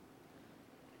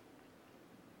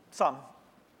 Some.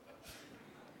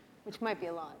 Which might be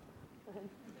a lot. Go ahead.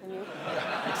 And you?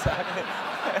 Exactly.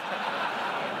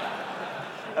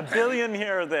 $1 billion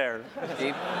here or there.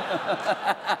 Steve?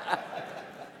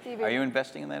 Steve, Are you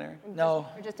investing in that area? No.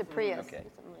 Or just a Prius? Okay. Or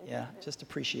something like Yeah, that. just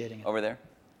appreciating it. Over there?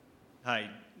 Hi,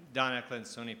 Don Eklund,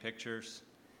 Sony Pictures.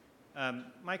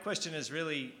 My question is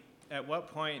really, at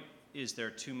what point is there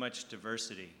too much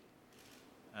diversity?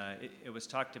 It was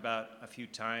talked about a few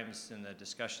times in the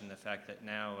discussion, the fact that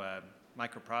now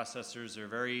microprocessors are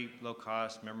very low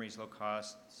cost, memory's low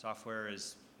cost, software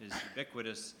is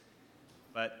ubiquitous.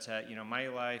 But my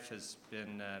life has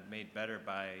been made better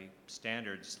by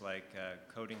standards like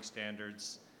coding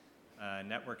standards,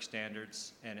 network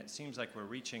standards, and it seems like we're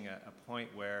reaching a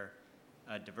point where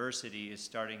diversity is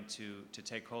starting to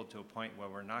take hold to a point where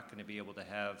we're not going to be able to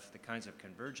have the kinds of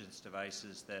convergence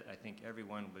devices that I think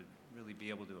everyone would really be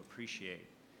able to appreciate.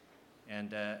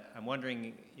 And I'm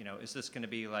wondering, is this going to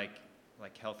be like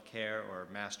healthcare or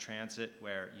mass transit,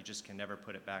 where you just can never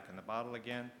put it back in the bottle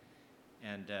again?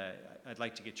 And I'd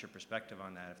like to get your perspective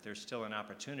on that. If there's still an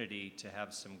opportunity to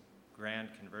have some grand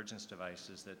convergence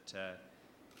devices that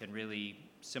can really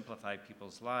simplify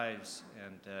people's lives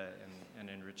and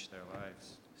enrich their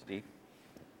lives. Steve?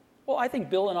 Well, I think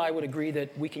Bill and I would agree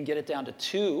that we can get it down to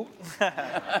 2.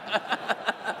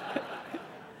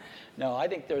 No, I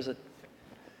think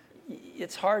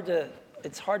it's hard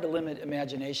to limit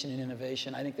imagination and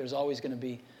innovation. I think there's always going to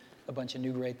be a bunch of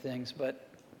new great things, but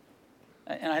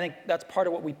And I think that's part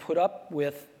of what we put up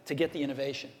with to get the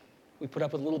innovation. We put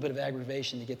up with a little bit of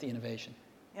aggravation to get the innovation.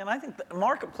 And I think the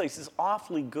marketplace is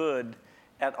awfully good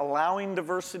at allowing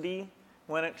diversity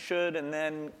when it should and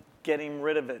then getting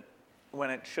rid of it when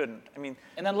it shouldn't. I mean,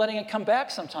 and then letting it come back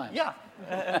sometimes. Yeah.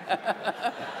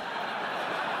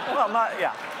 Well, not,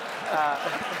 yeah.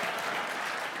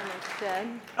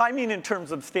 I mean in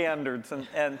terms of standards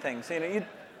and things. You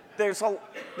know,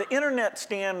 the internet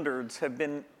standards have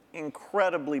been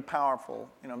incredibly powerful.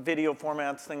 You know, video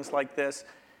formats, things like this.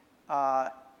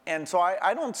 And so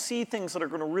I don't see things that are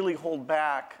going to really hold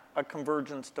back a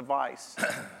convergence device.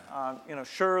 You know,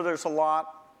 sure, there's a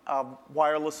lot of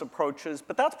wireless approaches,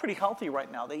 but that's pretty healthy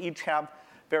right now. They each have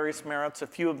various merits. A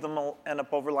few of them will end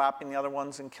up overlapping the other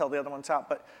ones and kill the other ones out.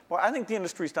 But well, I think the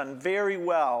industry's done very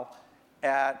well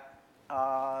at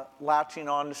latching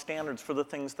on to standards for the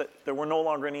things that there were no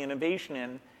longer any innovation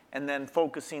in, and then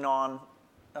focusing on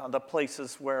the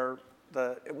places where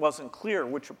it wasn't clear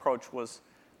which approach was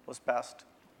best.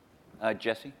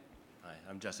 Jesse? Hi,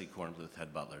 I'm Jesse Kornbluth,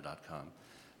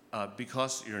 headbutler.com.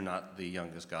 Because you're not the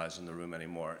youngest guys in the room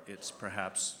anymore, it's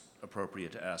perhaps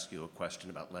appropriate to ask you a question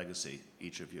about legacy,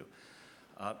 each of you.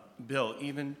 Bill,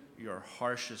 even your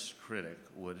harshest critic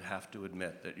would have to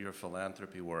admit that your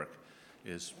philanthropy work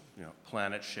is, you know,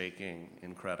 planet-shaking,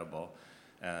 incredible,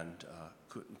 and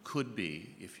could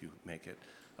be, if you make it,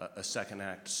 a second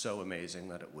act so amazing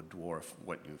that it would dwarf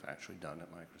what you've actually done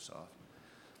at Microsoft.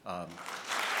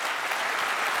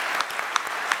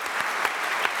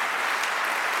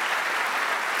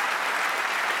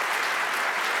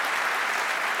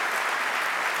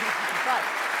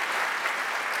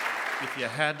 If you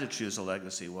had to choose a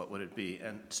legacy, what would it be?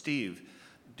 And Steve,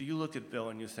 do you look at Bill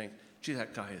and you think, gee,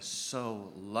 that guy is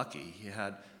so lucky. He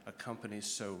had a company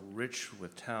so rich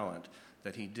with talent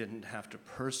that he didn't have to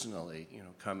personally, you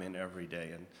know, come in every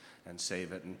day and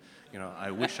save it. And, you know,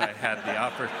 I wish I had the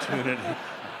opportunity.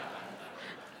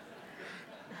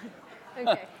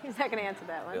 Okay, he's not going to answer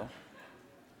that one. Bill?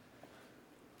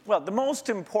 Well, the most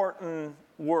important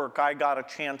work I got a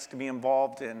chance to be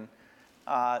involved in,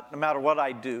 no matter what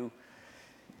I do,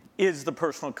 is the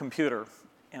personal computer.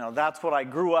 You know, that's what I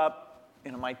grew up,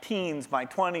 you know, my teens, my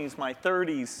 20s, my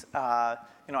 30s.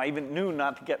 You know, I even knew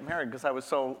not to get married because I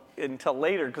was until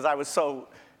later, because I was so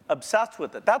obsessed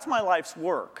with it. That's my life's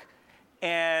work.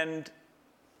 And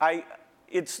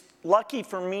it's lucky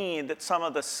for me that some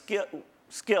of the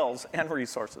skills and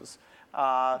resources,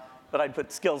 but I'd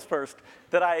put skills first,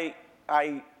 that I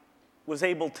was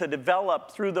able to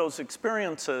develop through those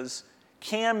experiences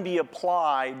can be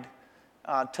applied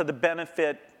to the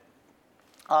benefit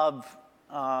of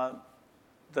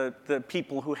the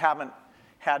people who haven't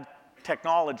had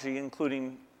technology,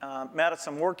 including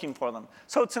medicine, working for them.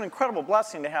 So it's an incredible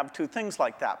blessing to have two things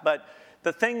like that. But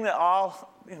the thing that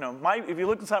if you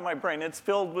look inside my brain, it's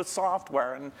filled with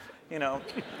software and, you know,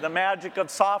 the magic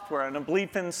of software and a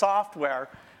belief in software.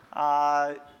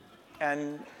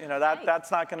 And, you know, that's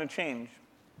not going to change.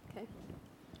 Okay.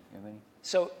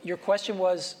 So your question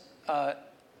was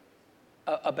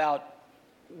about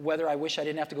whether I wish I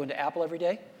didn't have to go into Apple every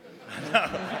day?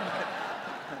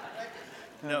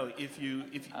 No, if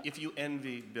you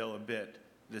envy Bill a bit,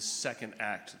 this second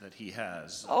act that he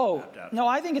has. Oh, no,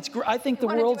 I think it's I think the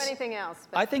world's. Do anything else,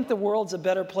 I think the world's a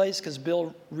better place because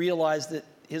Bill realized that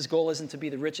his goal isn't to be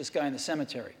the richest guy in the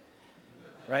cemetery,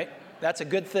 right? That's a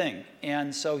good thing,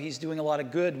 and so he's doing a lot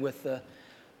of good with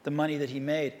the money that he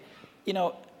made. You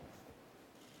know,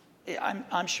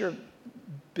 I'm sure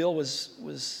Bill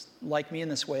was like me in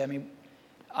this way. I mean,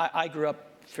 I grew up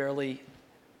fairly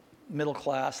middle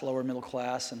class, lower middle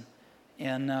class,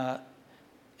 and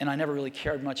I never really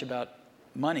cared much about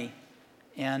money.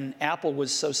 And Apple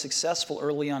was so successful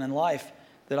early on in life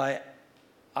that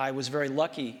I was very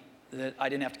lucky that I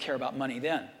didn't have to care about money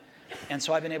then. And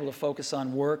so I've been able to focus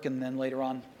on work and then later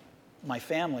on my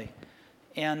family.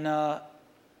 And I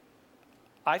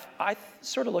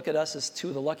sort of look at us as two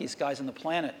of the luckiest guys on the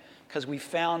planet because we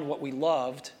found what we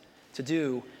loved to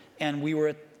do and we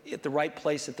were at the right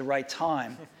place at the right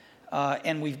time.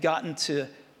 And we've gotten to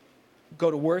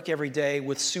go to work every day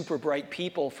with super bright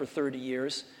people for 30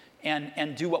 years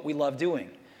and do what we love doing.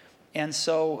 And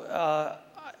so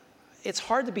it's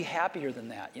hard to be happier than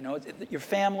that. You know, your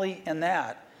family and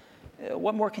that.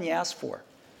 What more can you ask for?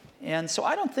 And so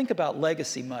I don't think about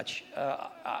legacy much.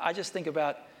 I just think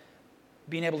about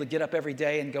being able to get up every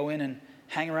day and go in and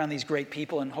hang around these great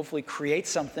people and hopefully create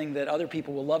something that other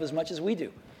people will love as much as we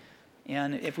do.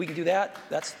 And if we can do that,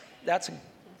 that's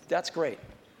great.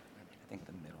 I think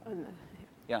the middle.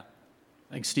 Yeah.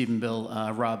 Thanks, Steve and Bill.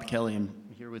 Rob Kelly. I'm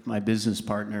here with my business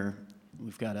partner,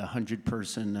 We've got a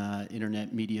 100-person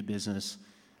internet media business.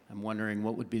 I'm wondering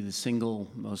what would be the single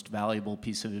most valuable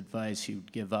piece of advice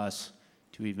you'd give us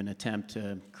to even attempt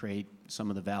to create some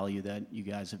of the value that you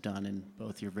guys have done in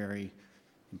both your very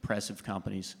impressive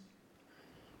companies.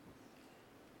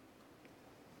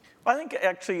 I think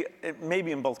actually,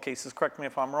 maybe in both cases, correct me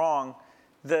if I'm wrong,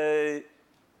 the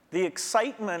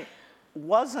excitement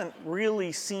wasn't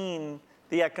really seeing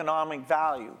the economic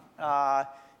value.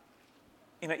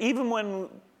 Even when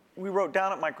we wrote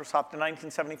down at Microsoft in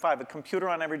 1975, a computer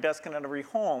on every desk and in every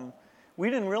home,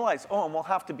 we didn't realize, oh, and we'll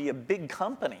have to be a big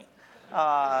company.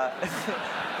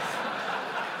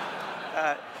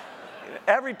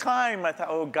 Every time I thought,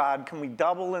 oh God, can we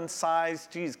double in size?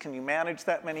 Geez, can you manage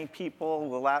that many people?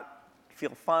 Will that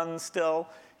feel fun still?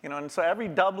 And so every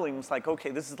doubling was like,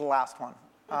 okay, this is the last one.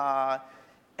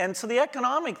 And so the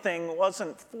economic thing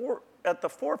wasn't at the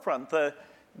forefront.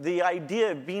 The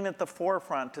idea of being at the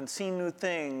forefront and seeing new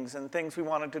things and things we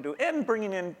wanted to do, and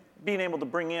being able to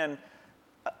bring in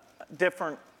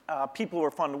different people who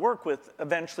are fun to work with,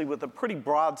 eventually with a pretty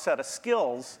broad set of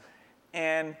skills,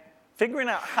 and figuring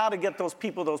out how to get those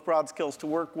people, those broad skills, to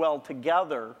work well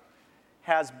together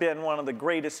has been one of the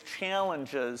greatest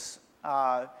challenges.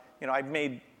 I've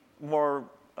made more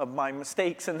of my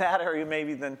mistakes in that area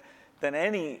maybe than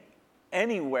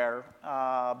anywhere,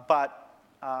 but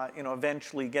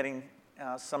eventually getting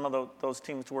some of those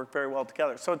teams to work very well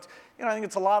together. So it's, I think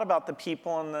it's a lot about the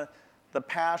people and the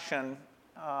passion,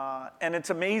 and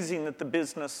it's amazing that the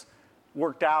business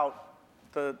worked out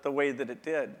the way that it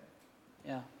did.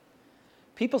 Yeah.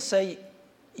 People say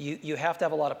you have to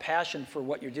have a lot of passion for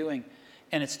what you're doing,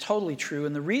 and it's totally true.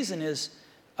 And the reason is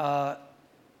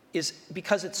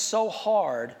because it's so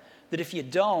hard that if you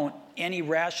don't, any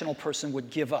rational person would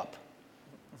give up.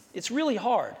 It's really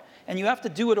hard, and you have to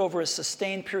do it over a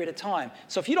sustained period of time.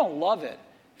 So if you don't love it,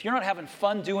 if you're not having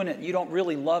fun doing it, and you don't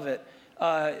really love it,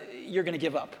 you're going to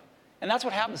give up. And that's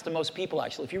what happens to most people,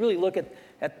 actually. If you really look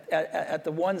at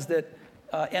the ones that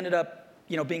ended up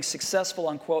being successful,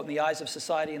 unquote, in the eyes of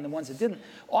society and the ones that didn't,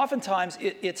 oftentimes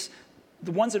it's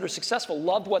the ones that are successful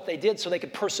loved what they did so they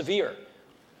could persevere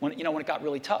when it got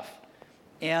really tough.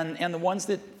 And the ones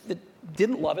that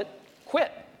didn't love it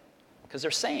quit because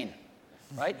they're sane,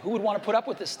 right? Who would want to put up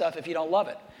with this stuff if you don't love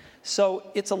it? So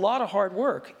it's a lot of hard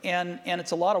work, and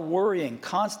it's a lot of worrying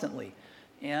constantly.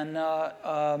 And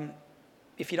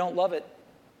if you don't love it,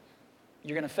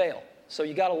 you're going to fail. So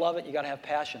you got to love it. You got to have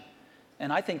passion.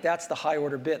 And I think that's the high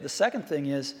order bit. The second thing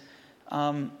is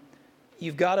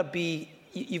you've got to be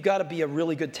a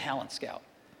really good talent scout,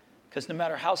 because no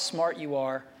matter how smart you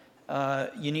are,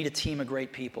 you need a team of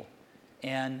great people,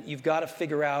 and you've got to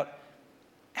figure out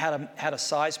how to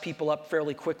size people up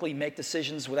fairly quickly, make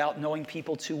decisions without knowing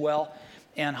people too well,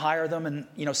 and hire them, and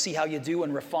see how you do,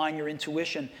 and refine your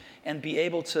intuition, and be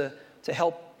able to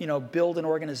help build an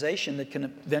organization that can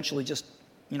eventually just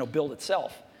build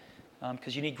itself.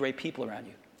 Because you need great people around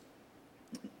you.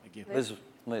 Thank you. Liz.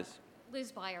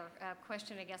 Liz Beyer,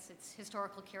 question, I guess it's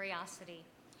historical curiosity.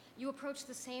 You approached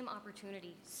the same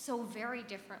opportunity so very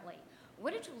differently.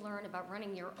 What did you learn about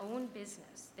running your own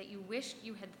business that you wished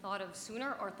you had thought of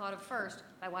sooner or thought of first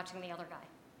by watching the other guy?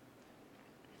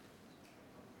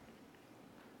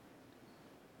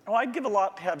 Well, I'd give a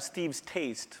lot to have Steve's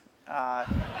taste.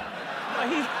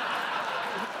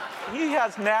 He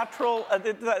has natural,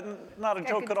 not a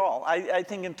joke at all. I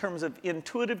think in terms of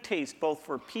intuitive taste, both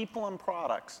for people and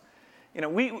products.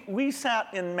 We sat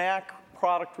in Mac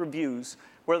product reviews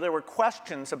where there were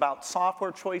questions about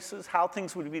software choices, how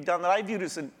things would be done, that I viewed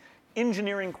as an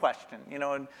engineering question,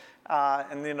 and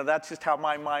that's just how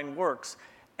my mind works.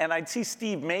 And I'd see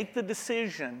Steve make the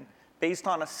decision based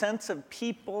on a sense of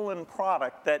people and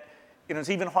product that it's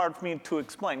even hard for me to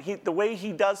explain. The way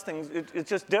he does things, it's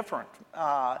just different.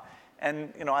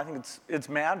 And I think it's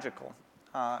magical.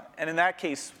 And in that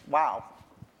case, wow.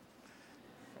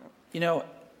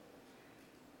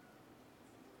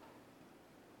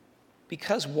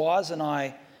 Because Woz and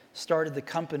I started the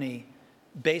company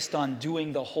based on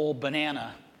doing the whole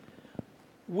banana,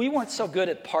 we weren't so good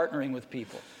at partnering with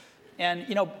people. And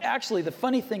actually, the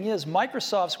funny thing is,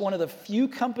 Microsoft's one of the few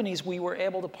companies we were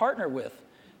able to partner with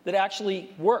that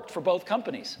actually worked for both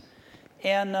companies.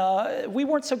 And we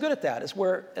weren't so good at that, as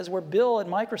where Bill and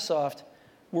Microsoft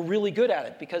were really good at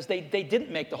it, because they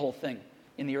didn't make the whole thing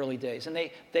in the early days. And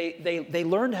they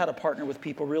learned how to partner with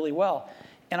people really well.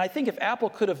 And I think if Apple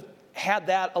could have had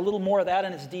a little more of that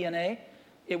in its DNA,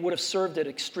 it would have served it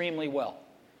extremely well.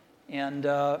 And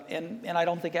I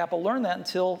don't think Apple learned that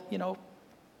until,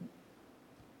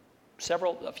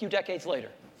 a few decades later.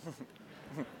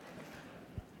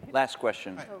 Last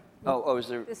question. Oh, is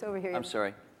there? This over here. I'm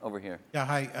sorry, over here. Yeah,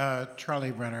 hi,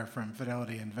 Charlie Brenner from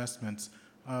Fidelity Investments.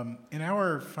 In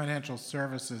our financial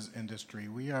services industry,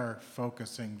 we are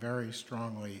focusing very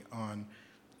strongly on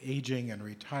aging and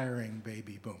retiring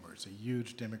baby boomers, a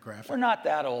huge demographic. We're not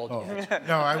that old. Oh.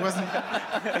 No, I wasn't.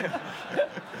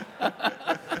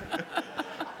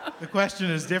 The question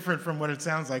is different from what it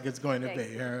sounds like it's going to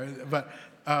be. But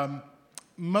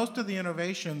most of the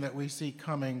innovation that we see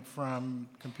coming from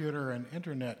computer and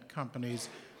internet companies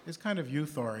is kind of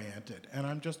youth-oriented. And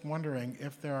I'm just wondering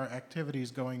if there are activities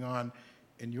going on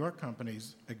in your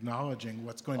companies acknowledging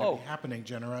what's going to be happening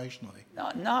generationally.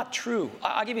 Not true.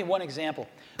 I'll give you one example.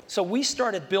 So we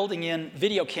started building in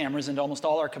video cameras into almost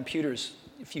all our computers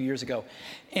a few years ago.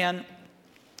 And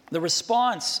the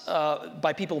response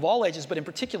by people of all ages, but in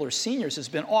particular seniors, has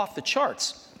been off the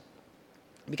charts.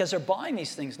 Because they're buying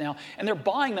these things now, and they're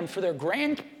buying them for their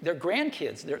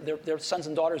grandkids, their sons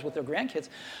and daughters with their grandkids,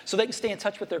 so they can stay in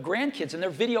touch with their grandkids, and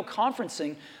they're video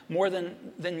conferencing more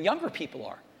than younger people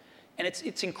are. And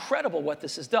it's incredible what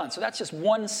this has done. So that's just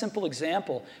one simple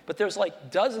example, but there's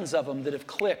like dozens of them that have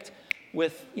clicked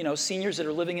with seniors that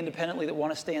are living independently that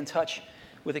want to stay in touch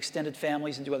with extended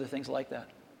families and do other things like that.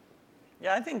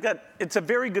 Yeah, I think that it's a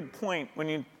very good point when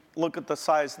you look at the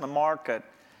size of the market.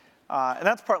 And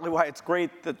that's partly why it's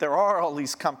great that there are all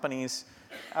these companies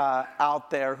out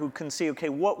there who can see, okay,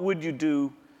 what would you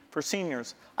do for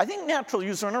seniors? I think natural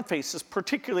user interface is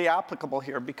particularly applicable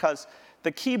here because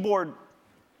the keyboard,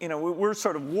 we're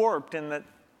sort of warped in that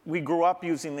we grew up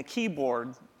using the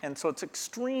keyboard, and so it's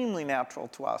extremely natural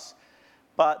to us.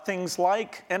 But things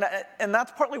like, and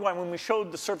that's partly why when we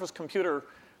showed the Surface computer,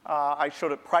 I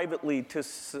showed it privately to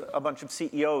a bunch of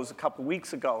CEOs a couple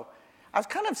weeks ago. I was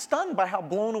kind of stunned by how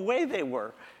blown away they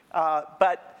were.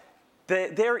 But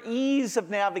their ease of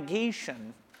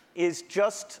navigation is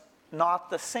just not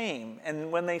the same.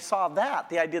 And when they saw that,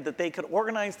 the idea that they could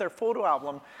organize their photo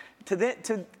album,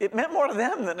 it meant more to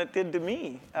them than it did to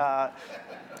me. I'll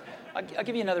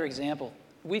give you another example.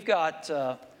 We've got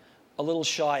a little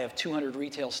shy of 200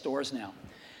 retail stores now.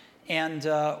 And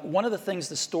one of the things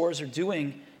the stores are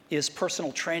doing is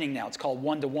personal training now. It's called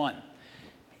one-to-one.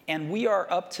 And we are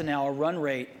up to now a run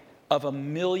rate of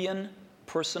 1 million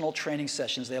personal training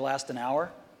sessions. They last an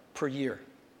hour per year.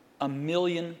 1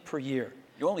 million per year.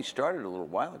 You only started a little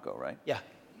while ago, right? Yeah.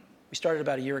 We started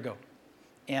about a year ago.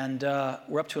 And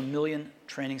we're up to 1 million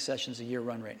training sessions a year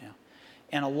run rate now.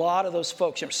 And a lot of those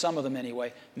folks, some of them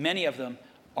anyway, many of them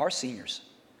are seniors.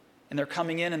 And they're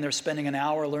coming in and they're spending an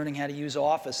hour learning how to use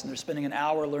Office, and they're spending an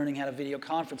hour learning how to video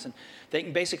conference. And they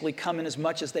can basically come in as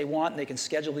much as they want, and they can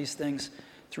schedule these things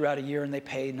throughout a year, and they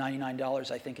pay $99,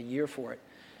 I think, a year for it.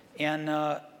 And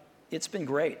it's been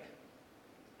great.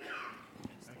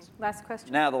 Last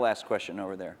question. Now the last question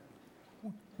over there.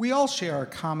 We all share a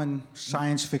common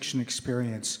science fiction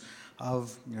experience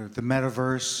of the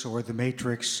metaverse or the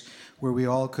Matrix, where we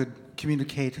all could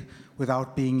communicate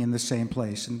without being in the same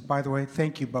place. And by the way,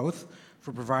 thank you both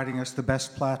for providing us the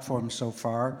best platform so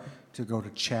far to go to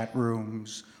chat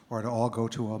rooms or to all go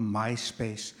to a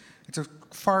MySpace. It's a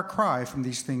far cry from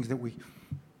these things that we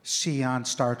see on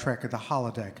Star Trek or the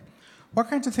holodeck. What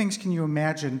kinds of things can you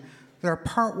imagine that are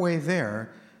partway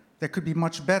there that could be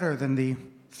much better than the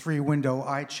 3-window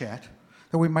iChat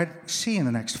that we might see in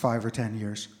the next 5 or 10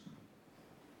 years?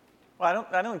 Well,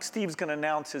 I don't think Steve's going to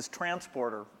announce his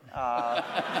transporter. I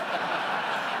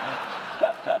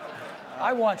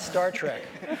want Star Trek.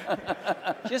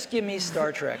 Just give me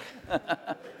Star Trek.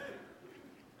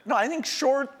 No, I think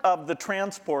short of the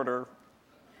transporter,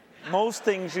 most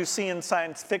things you see in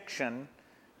science fiction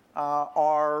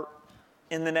are,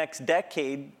 in the next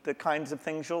decade, the kinds of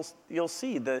things you'll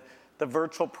see. The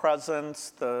virtual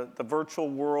presence, the virtual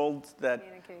world that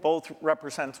both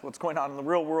represents what's going on in the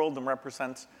real world and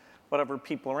represents whatever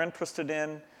people are interested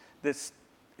in. This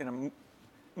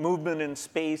movement in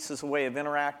space is a way of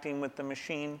interacting with the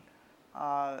machine.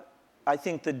 I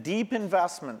think the deep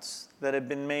investments that have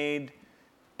been made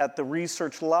at the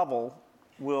research level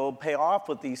will pay off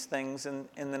with these things in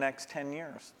the next 10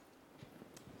 years.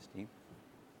 Steve?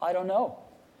 I don't know.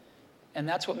 And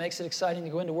that's what makes it exciting to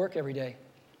go into work every day.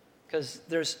 Because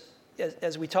there's,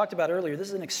 as we talked about earlier, this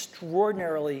is an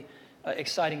extraordinarily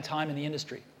exciting time in the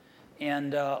industry.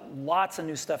 And lots of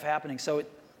new stuff happening. So,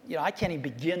 I can't even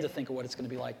begin to think of what it's going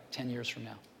to be like 10 years from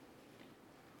now.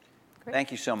 Great.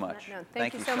 Thank you so much.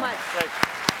 Thank you so much. Thank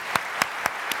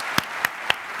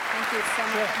you so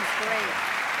much. It's great.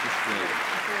 It's great.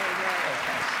 It's really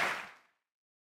great.